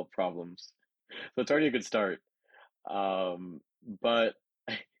MetaRL problems, so it's already a good start. But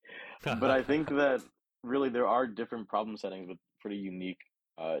I think that really there are different problem settings with pretty unique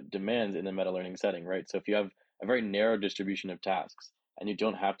demands in the meta learning setting, right? So if you have a very narrow distribution of tasks and you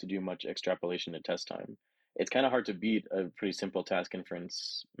don't have to do much extrapolation at test time, it's kind of hard to beat a pretty simple task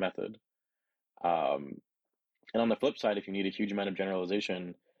inference method. And on the flip side, if you need a huge amount of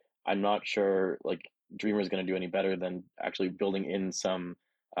generalization, I'm not sure like Dreamer is going to do any better than actually building in some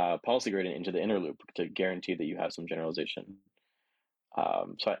policy gradient into the inner loop to guarantee that you have some generalization.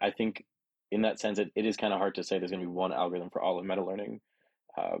 So I think in that sense, it is kind of hard to say there's going to be one algorithm for all of meta learning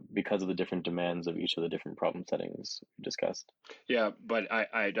because of the different demands of each of the different problem settings we discussed. Yeah, but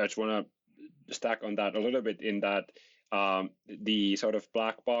I just want to stack on that a little bit in that the sort of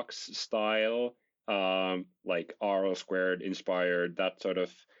black box style, like RL squared inspired, that sort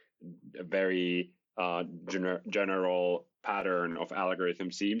of very general pattern of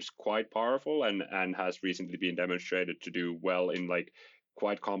algorithm seems quite powerful and has recently been demonstrated to do well in like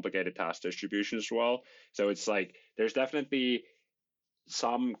quite complicated task distributions as well. So it's like there's definitely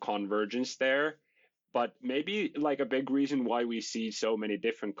some convergence there, but maybe like a big reason why we see so many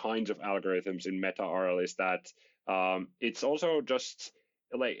different kinds of algorithms in MetaRL is that it's also just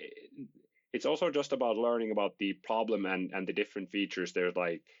about learning about the problem and the different features. There's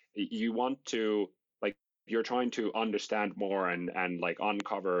like you want to like you're trying to understand more and like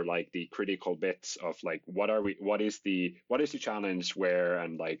uncover like the critical bits of like what is the challenge where,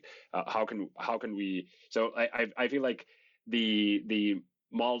 and like how can we. So I feel like the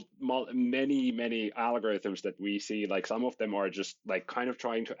many algorithms that we see, like some of them are just like kind of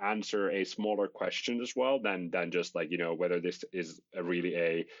trying to answer a smaller question as well than just like, you know, whether this is really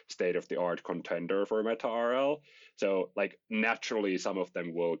a state of the art contender for MetaRL. So like naturally some of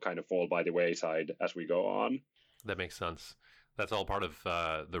them will kind of fall by the wayside as we go on. That makes sense. That's all part of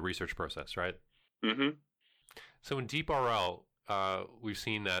the research process, right? Mm-hmm. So in DeepRL, we've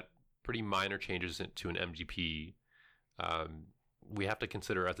seen that pretty minor changes to an MGP we have to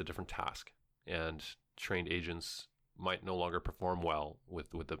consider as a different task, and trained agents might no longer perform well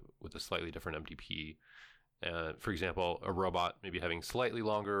with a slightly different MDP. For example, a robot maybe having slightly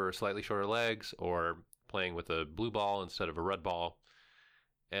longer or slightly shorter legs, or playing with a blue ball instead of a red ball.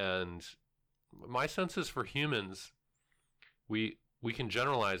 And my sense is for humans, we can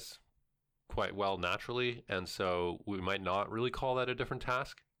generalize quite well naturally, and so we might not really call that a different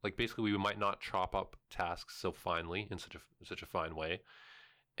task. Like basically, we might not chop up tasks so finely in such a fine way,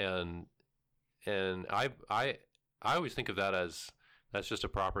 and I always think of that as that's just a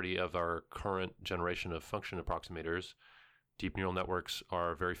property of our current generation of function approximators. Deep neural networks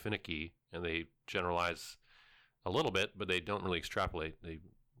are very finicky, and they generalize a little bit, but they don't really extrapolate. They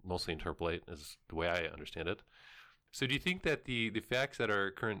mostly interpolate, is the way I understand it. So, do you think that the facts that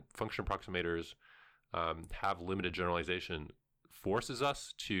our current function approximators have limited generalization forces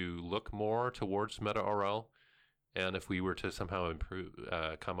us to look more towards MetaRL. And if we were to somehow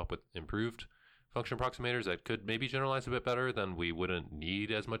come up with improved function approximators that could maybe generalize a bit better, then we wouldn't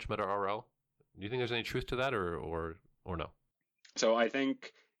need as much MetaRL. Do you think there's any truth to that, or no? So I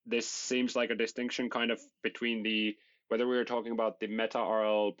think this seems like a distinction kind of between whether we were talking about the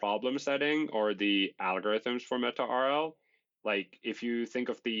meta-RL problem setting or the algorithms for meta-RL. Like if you think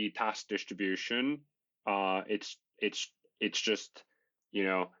of the task distribution, it's just,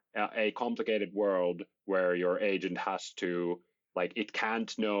 a complicated world where your agent has to, like, it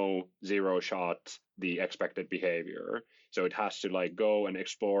can't know zero shot the expected behavior. So it has to like go and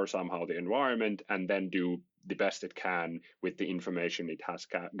explore somehow the environment and then do the best it can with the information it has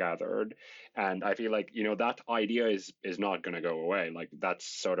gathered. And I feel like, that idea is not going to go away. Like that's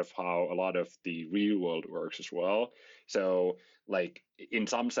sort of how a lot of the real world works as well. So like in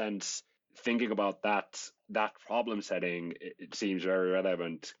some sense, thinking about that problem setting, it seems very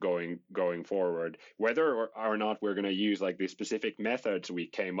relevant going forward. Whether or not we're going to use like the specific methods we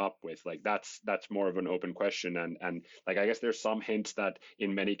came up with, like that's more of an open question. And like I guess there's some hints that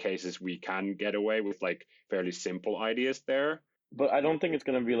in many cases we can get away with like fairly simple ideas there. But I don't think it's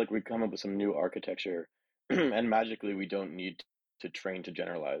going to be like we come up with some new architecture and magically we don't need to train to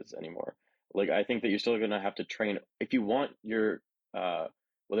generalize anymore. Like I think that you're still going to have to train if you want your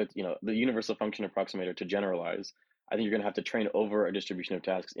whether it's, the universal function approximator to generalize. I think you're going to have to train over a distribution of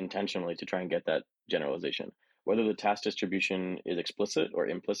tasks intentionally to try and get that generalization. Whether the task distribution is explicit or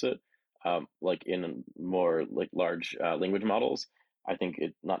implicit, like in more like large language models, I think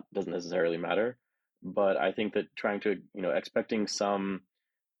it not doesn't necessarily matter. But I think that trying to, expecting some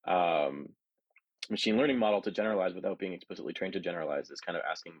um, machine learning model to generalize without being explicitly trained to generalize is kind of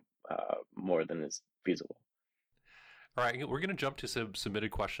asking more than is feasible. All right, we're going to jump to some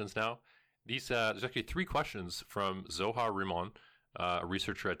submitted questions now. There's actually 3 questions from Zohar Rimon, a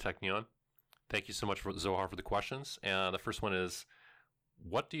researcher at Technion. Thank you so much, Zohar, for the questions. And the first one is,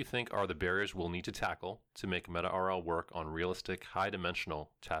 what do you think are the barriers we'll need to tackle to make MetaRL work on realistic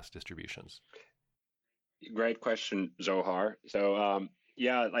high-dimensional task distributions? Great question, Zohar. So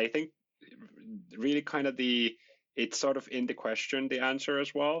yeah, I think really kind of it's sort of in the question, the answer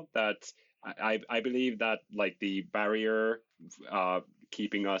as well, that I believe that like the barrier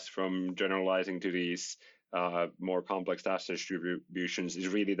keeping us from generalizing to these more complex task distributions is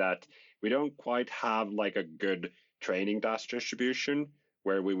really that we don't quite have like a good training task distribution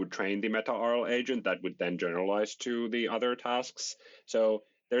where we would train the meta-RL agent that would then generalize to the other tasks. So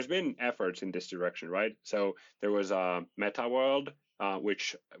there's been efforts in this direction, right? So there was a MetaWorld,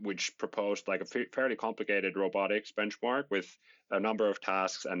 which proposed like a fairly complicated robotics benchmark with a number of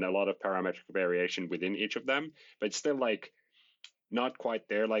tasks and a lot of parametric variation within each of them, but it's still like not quite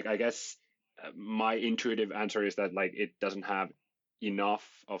there. Like I guess my intuitive answer is that like it doesn't have enough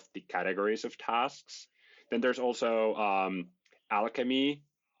of the categories of tasks. Then there's also Alchemy,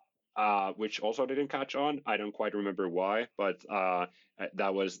 which also didn't catch on. I don't quite remember why, but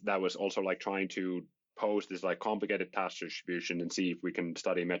that was also like trying to pose this like complicated task distribution and see if we can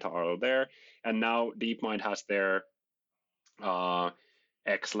study meta-RL there. And now DeepMind has their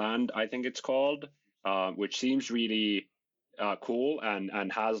XLAND, I think it's called, which seems really cool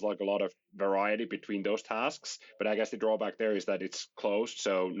and has like a lot of variety between those tasks. But I guess the drawback there is that it's closed,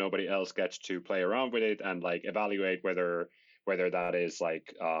 so nobody else gets to play around with it and like evaluate whether that is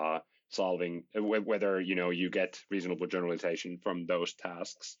like solving, whether you get reasonable generalization from those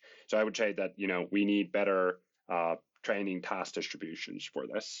tasks. So I would say that we need better training task distributions for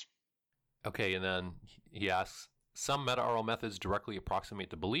this. Okay, and then he asks, some meta-RL methods directly approximate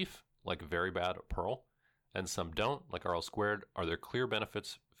the belief, like very bad Perl, and some don't, like RL squared. Are there clear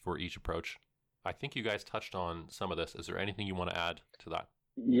benefits for each approach? I think you guys touched on some of this. Is there anything you want to add to that?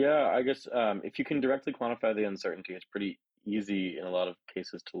 Yeah, I guess if you can directly quantify the uncertainty, it's pretty easy in a lot of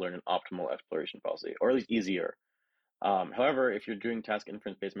cases to learn an optimal exploration policy, or at least easier. However, if you're doing task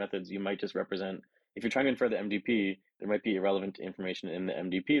inference-based methods, you might just represent, if you're trying to infer the MDP, there might be irrelevant information in the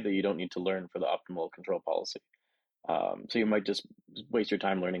MDP that you don't need to learn for the optimal control policy. So you might just waste your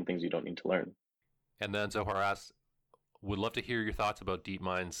time learning things you don't need to learn. And then Zohar asks, would love to hear your thoughts about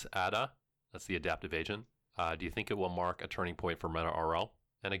DeepMind's ADA, that's the adaptive agent. Do you think it will mark a turning point for meta-RL?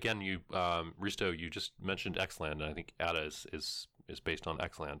 And again, Risto, you just mentioned XLAND, and I think ADA is based on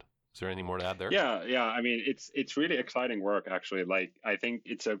XLAND. Is there anything more to add there? Yeah. I mean, it's really exciting work, actually. Like, I think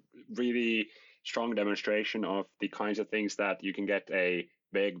it's a really strong demonstration of the kinds of things that you can get a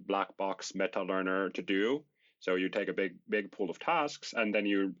big black box meta learner to do. So you take a big pool of tasks, and then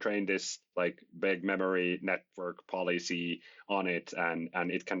you train this like big memory network policy on it, and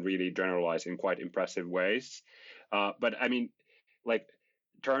it can really generalize in quite impressive ways. But I mean, like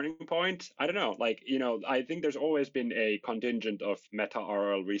turning point. I don't know. Like, I think there's always been a contingent of meta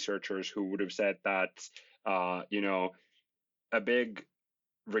RL researchers who would have said that, a big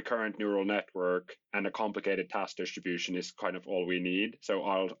recurrent neural network and a complicated task distribution is kind of all we need. So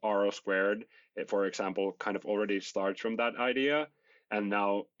RL squared, for example, kind of already starts from that idea. And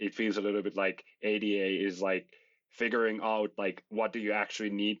now it feels a little bit like ADA is like figuring out like what do you actually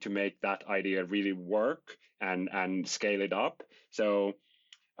need to make that idea really work and scale it up. So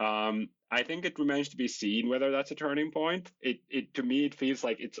I think it remains to be seen whether that's a turning point. It to me it feels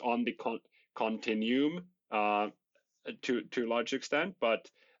like it's on the continuum to a large extent, but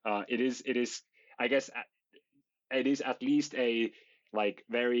it is I guess it is at least a like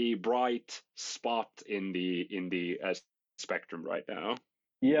very bright spot in the spectrum right now.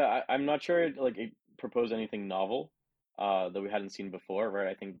 Yeah, I'm not sure it proposed anything novel that we hadn't seen before, right?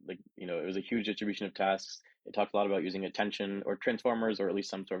 I think it was a huge distribution of tasks. It talked a lot about using attention or transformers, or at least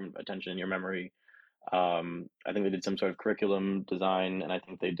some sort of attention in your memory. I think they did some sort of curriculum design, and I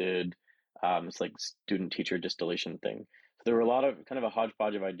think they did this like student teacher distillation thing. So there were a lot of kind of a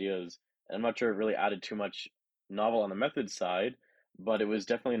hodgepodge of ideas, and I'm not sure it really added too much novel on the methods side, but it was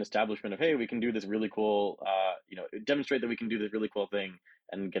definitely an establishment of, hey, we can do this really cool, demonstrate that we can do this really cool thing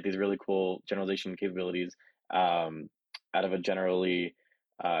and get these really cool generalization capabilities out of a generally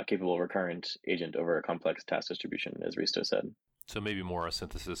capable recurrent agent over a complex task distribution, as Risto said. So maybe more a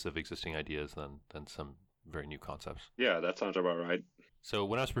synthesis of existing ideas than some very new concepts. Yeah, that sounds about right. So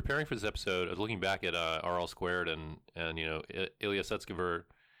when I was preparing for this episode, I was looking back at RL squared, and Ilya Sutskever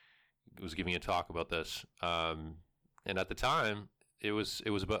was giving a talk about this, and at the time it was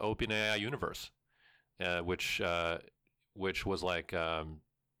about OpenAI Universe, which was like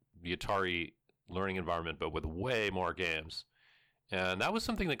the Atari learning environment, but with way more games. And that was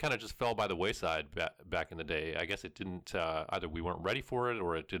something that kind of just fell by the wayside back in the day. I guess it didn't, either we weren't ready for it,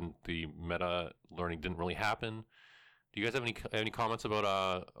 or the meta learning didn't really happen. Do you guys have any comments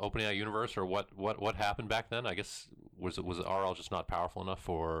about OpenAI Universe, or what happened back then? I guess was RL just not powerful enough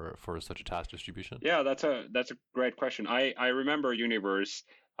for such a task distribution? Yeah, that's a great question. I remember Universe.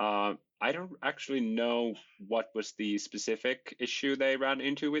 I don't actually know what was the specific issue they ran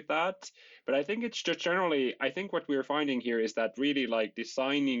into with that, but I think it's just generally. I think what we're finding here is that really like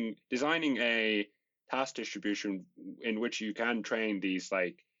designing a task distribution in which you can train these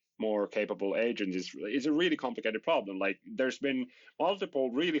like more capable agents is a really complicated problem. Like there's been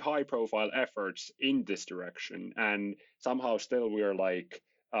multiple really high profile efforts in this direction, and somehow still we're like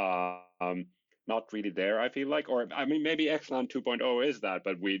not really there, I feel like. Or I mean maybe Xlan 2.0 is that,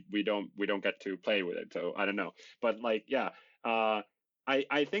 but we don't get to play with it, so I don't know. But like yeah, I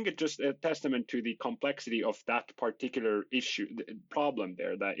think it's just a testament to the complexity of that particular issue problem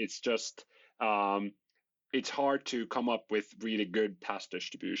there, that it's just it's hard to come up with really good task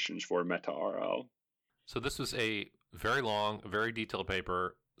distributions for meta RL. So this was a very long, very detailed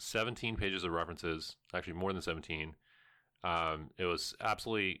paper, 17 pages of references, actually more than 17. It was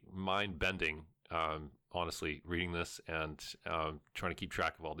absolutely mind-bending, honestly, reading this and trying to keep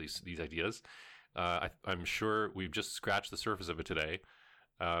track of all these ideas. I'm sure we've just scratched the surface of it today.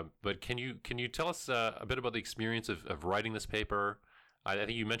 But can you tell us a bit about the experience of writing this paper? I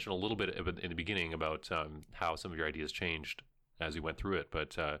think you mentioned a little bit in the beginning about how some of your ideas changed as you went through it.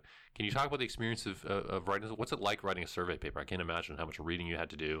 But can you talk about the experience of writing? What's it like writing a survey paper? I can't imagine how much reading you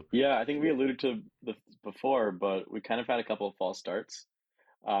had to do. Yeah, I think we alluded to this before, but we kind of had a couple of false starts.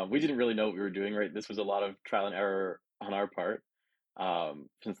 We didn't really know what we were doing, right? This was a lot of trial and error on our part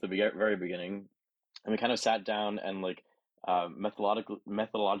since the very beginning. And we kind of sat down and like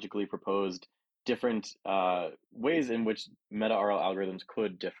methodologically proposed different ways in which meta RL algorithms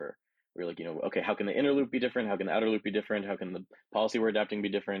could differ. We're like, okay, how can the inner loop be different? How can the outer loop be different? How can the policy we're adapting be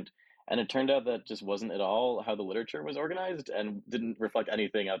different? And it turned out that just wasn't at all how the literature was organized and didn't reflect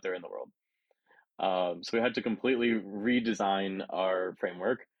anything out there in the world. So we had to completely redesign our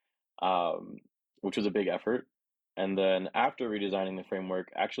framework, which was a big effort. And then after redesigning the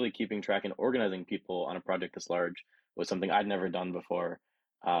framework, actually keeping track and organizing people on a project this large was something I'd never done before.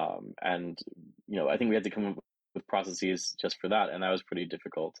 And I think we had to come up with processes just for that, and that was pretty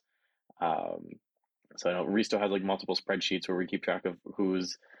difficult. So I know Risto has like multiple spreadsheets where we keep track of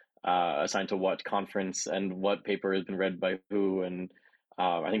who's assigned to what conference and what paper has been read by who, and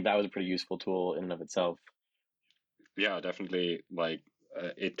I think that was a pretty useful tool in and of itself. Yeah, definitely. Like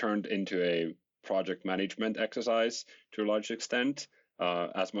it turned into a project management exercise to a large extent.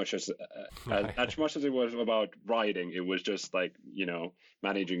 As much as it was about writing, it was just like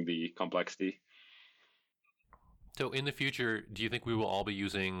managing the complexity. So in the future, do you think we will all be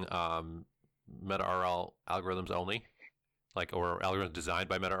using meta RL algorithms only? like, or algorithms designed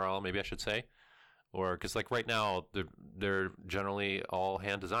by MetaRL, maybe I should say, or because like right now they're generally all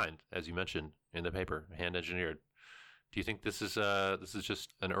hand designed, as you mentioned in the paper, hand engineered. Do you think this is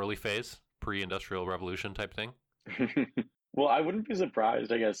just an early phase, pre-industrial revolution type thing? Well, I wouldn't be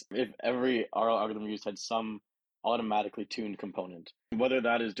surprised, I guess, if every RL algorithm used had some automatically tuned component, whether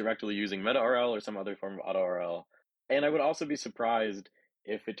that is directly using MetaRL or some other form of AutoRL. And I would also be surprised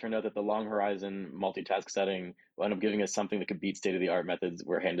if it turned out that the long horizon multitask setting will end up giving us something that could beat state-of-the-art methods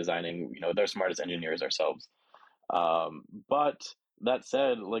we're hand designing. They're smart as engineers ourselves. But that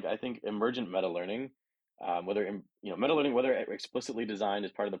said, like I think emergent meta learning, meta learning, whether explicitly designed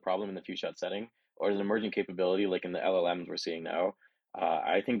as part of the problem in the few shot setting or as an emerging capability, like in the LLMs we're seeing now,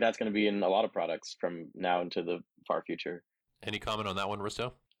 I think that's going to be in a lot of products from now into the far future. Any comment on that one,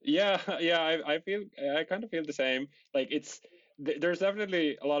 Risto? Yeah, yeah, I kind of feel the same. Like there's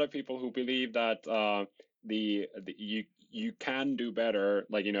definitely a lot of people who believe that the you can do better,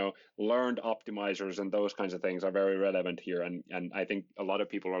 like learned optimizers and those kinds of things are very relevant here, and I think a lot of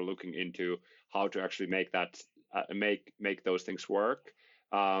people are looking into how to actually make that make those things work.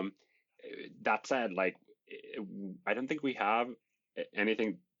 That said, like I don't think we have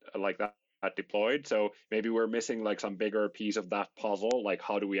anything like that deployed, so maybe we're missing like some bigger piece of that puzzle. Like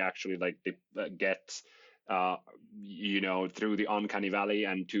how do we actually like get through the uncanny valley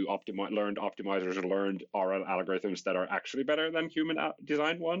and to learned optimizers or learned RL algorithms that are actually better than human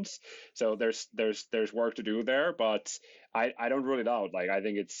designed ones. So there's work to do there, but I don't rule it out. Like I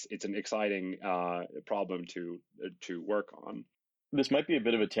think it's an exciting problem to work on. This might be a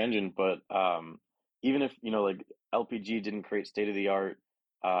bit of a tangent, but even if like LPG didn't create state of the art,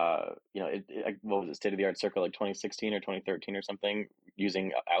 what was it, state of the art circa like 2016 or 2013 or something,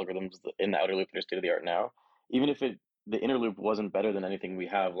 using algorithms in the outer loop that are state of the art now. Even if the inner loop wasn't better than anything we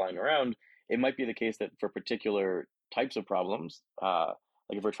have lying around, it might be the case that for particular types of problems, like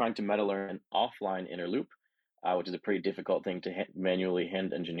if we're trying to meta learn an offline inner loop, which is a pretty difficult thing to manually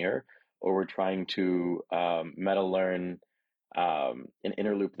hand engineer, or we're trying to meta learn an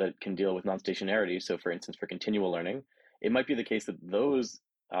inner loop that can deal with non-stationarity. So for instance, for continual learning, it might be the case that those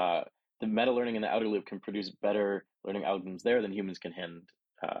the meta learning in the outer loop can produce better learning algorithms there than humans can hand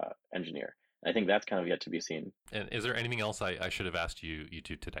engineer. I think that's kind of yet to be seen. And is there anything else I should have asked you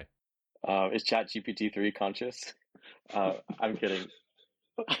two today? Is ChatGPT-3 conscious? I'm kidding.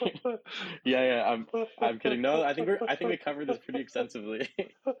 yeah, I'm kidding. No, I think we covered this pretty extensively.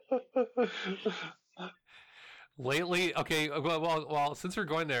 Lately, okay, well, since we're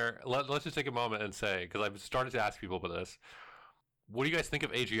going there, let's just take a moment and say, because I've started to ask people about this, what do you guys think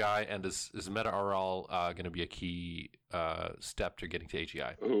of AGI, and is MetaRL going to be a key step to getting to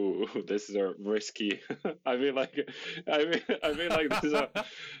AGI? Ooh, this is a risky. I mean like this is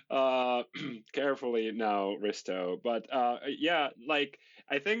a carefully now, Risto. But yeah, like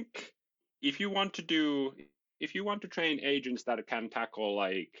I think if you want to train agents that can tackle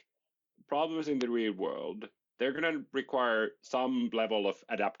like problems in the real world, they're going to require some level of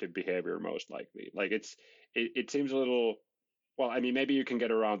adaptive behavior, most likely. Like it seems a little. Well, I mean, maybe you can get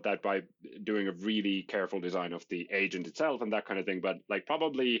around that by doing a really careful design of the agent itself and that kind of thing. But like,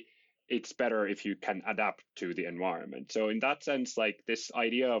 probably it's better if you can adapt to the environment. So in that sense, like this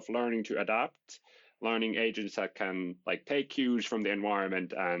idea of learning to adapt, learning agents that can like take cues from the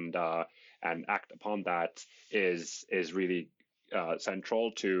environment and act upon that is really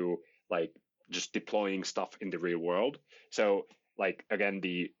central to like just deploying stuff in the real world. So like again,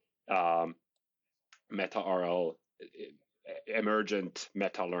 the MetaRL emergent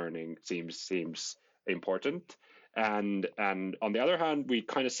meta learning seems important, and on the other hand, we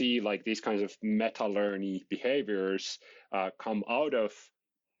kind of see like these kinds of meta learning behaviors come out of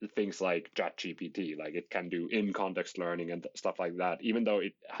things like ChatGPT. Like it can do in context learning and stuff like that, even though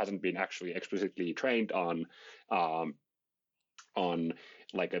it hasn't been actually explicitly trained on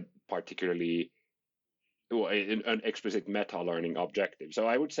like a particularly an explicit meta learning objective. So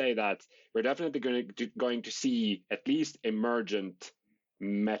I would say that we're definitely going to see at least emergent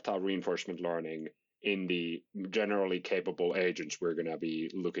meta reinforcement learning in the generally capable agents we're going to be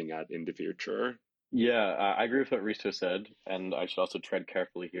looking at in the future. Yeah, I agree with what Risto said, and I should also tread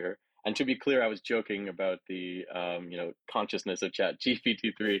carefully here. And to be clear, I was joking about the consciousness of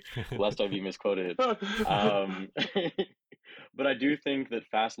ChatGPT-3, lest I be misquoted. But I do think that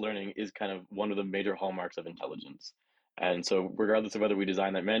fast learning is kind of one of the major hallmarks of intelligence. And so regardless of whether we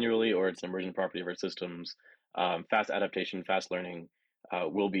design that manually or it's an emergent property of our systems, fast adaptation, fast learning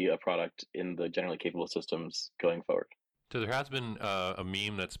will be a product in the generally capable systems going forward. So there has been a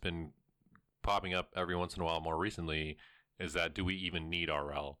meme that's been popping up every once in a while more recently, is that do we even need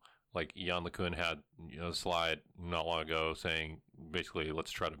RL? like Jan LeCun had a slide not long ago saying basically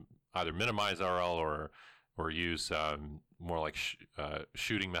let's try to either minimize RL or use more like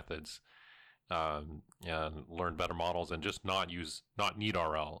shooting methods and learn better models and just not need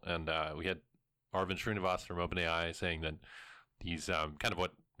RL. And we had Arvind Srinivas from OpenAI saying that these kind of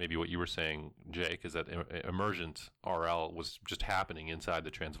what you were saying, Jake, is that emergent RL was just happening inside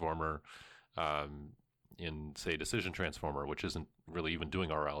the transformer in, say, Decision Transformer, which isn't really even doing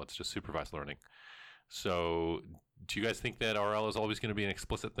RL. It's just supervised learning. So do you guys think that RL is always going to be an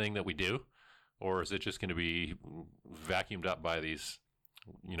explicit thing that we do? Or is it just going to be vacuumed up by these,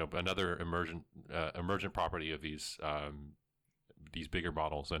 another emergent property of these bigger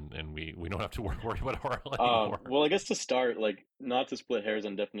models, and we don't have to worry about RL anymore? Well, I guess to start, like, not to split hairs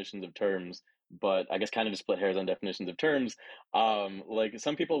on definitions of terms, but I guess kind of to split hairs on definitions of terms. Like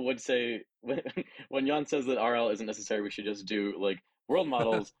some people would say when Jan says that RL isn't necessary, we should just do like world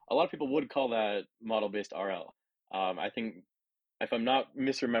models. A lot of people would call that model-based RL. I think, if I'm not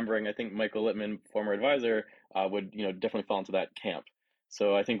misremembering, I think Michael Littman, former advisor, would definitely fall into that camp.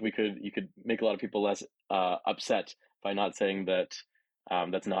 So I think you could make a lot of people less upset by not saying that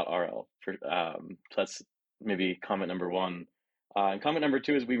that's not RL. That's maybe comment number one. And comment number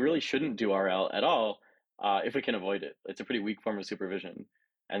two is we really shouldn't do RL at all if we can avoid it. It's a pretty weak form of supervision.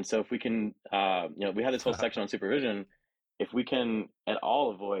 And so if we can, we have this whole section on supervision. If we can at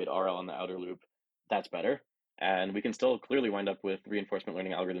all avoid RL in the outer loop, that's better. And we can still clearly wind up with reinforcement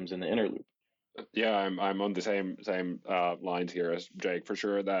learning algorithms in the inner loop. Yeah, I'm on the same lines here as Jake for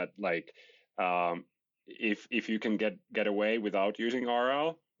sure. That like, if you can get away without using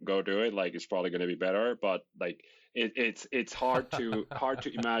RL, go do it. Like it's probably going to be better. But like it's hard to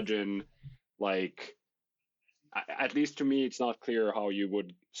imagine. Like at least to me, it's not clear how you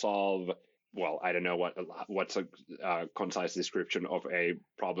would solve. Well, I don't know what's a concise description of a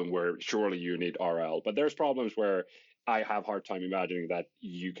problem where surely you need RL. But there's problems where I have a hard time imagining that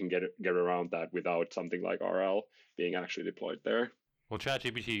you can get around that without something like RL being actually deployed there. Well,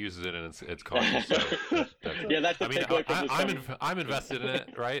 ChatGPT uses it and it's caught. So that's the takeaway from this. I'm invested in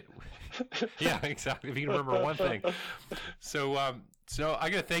it, right? Yeah, exactly. If you can remember one thing. So I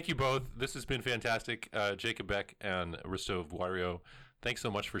got to thank you both. This has been fantastic. Jacob Beck and Risto Guario, thanks so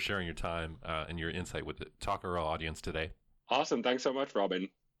much for sharing your time and your insight with the Talk RL audience today. Awesome. Thanks so much, Robin.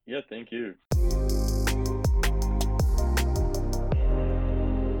 Yeah, thank you.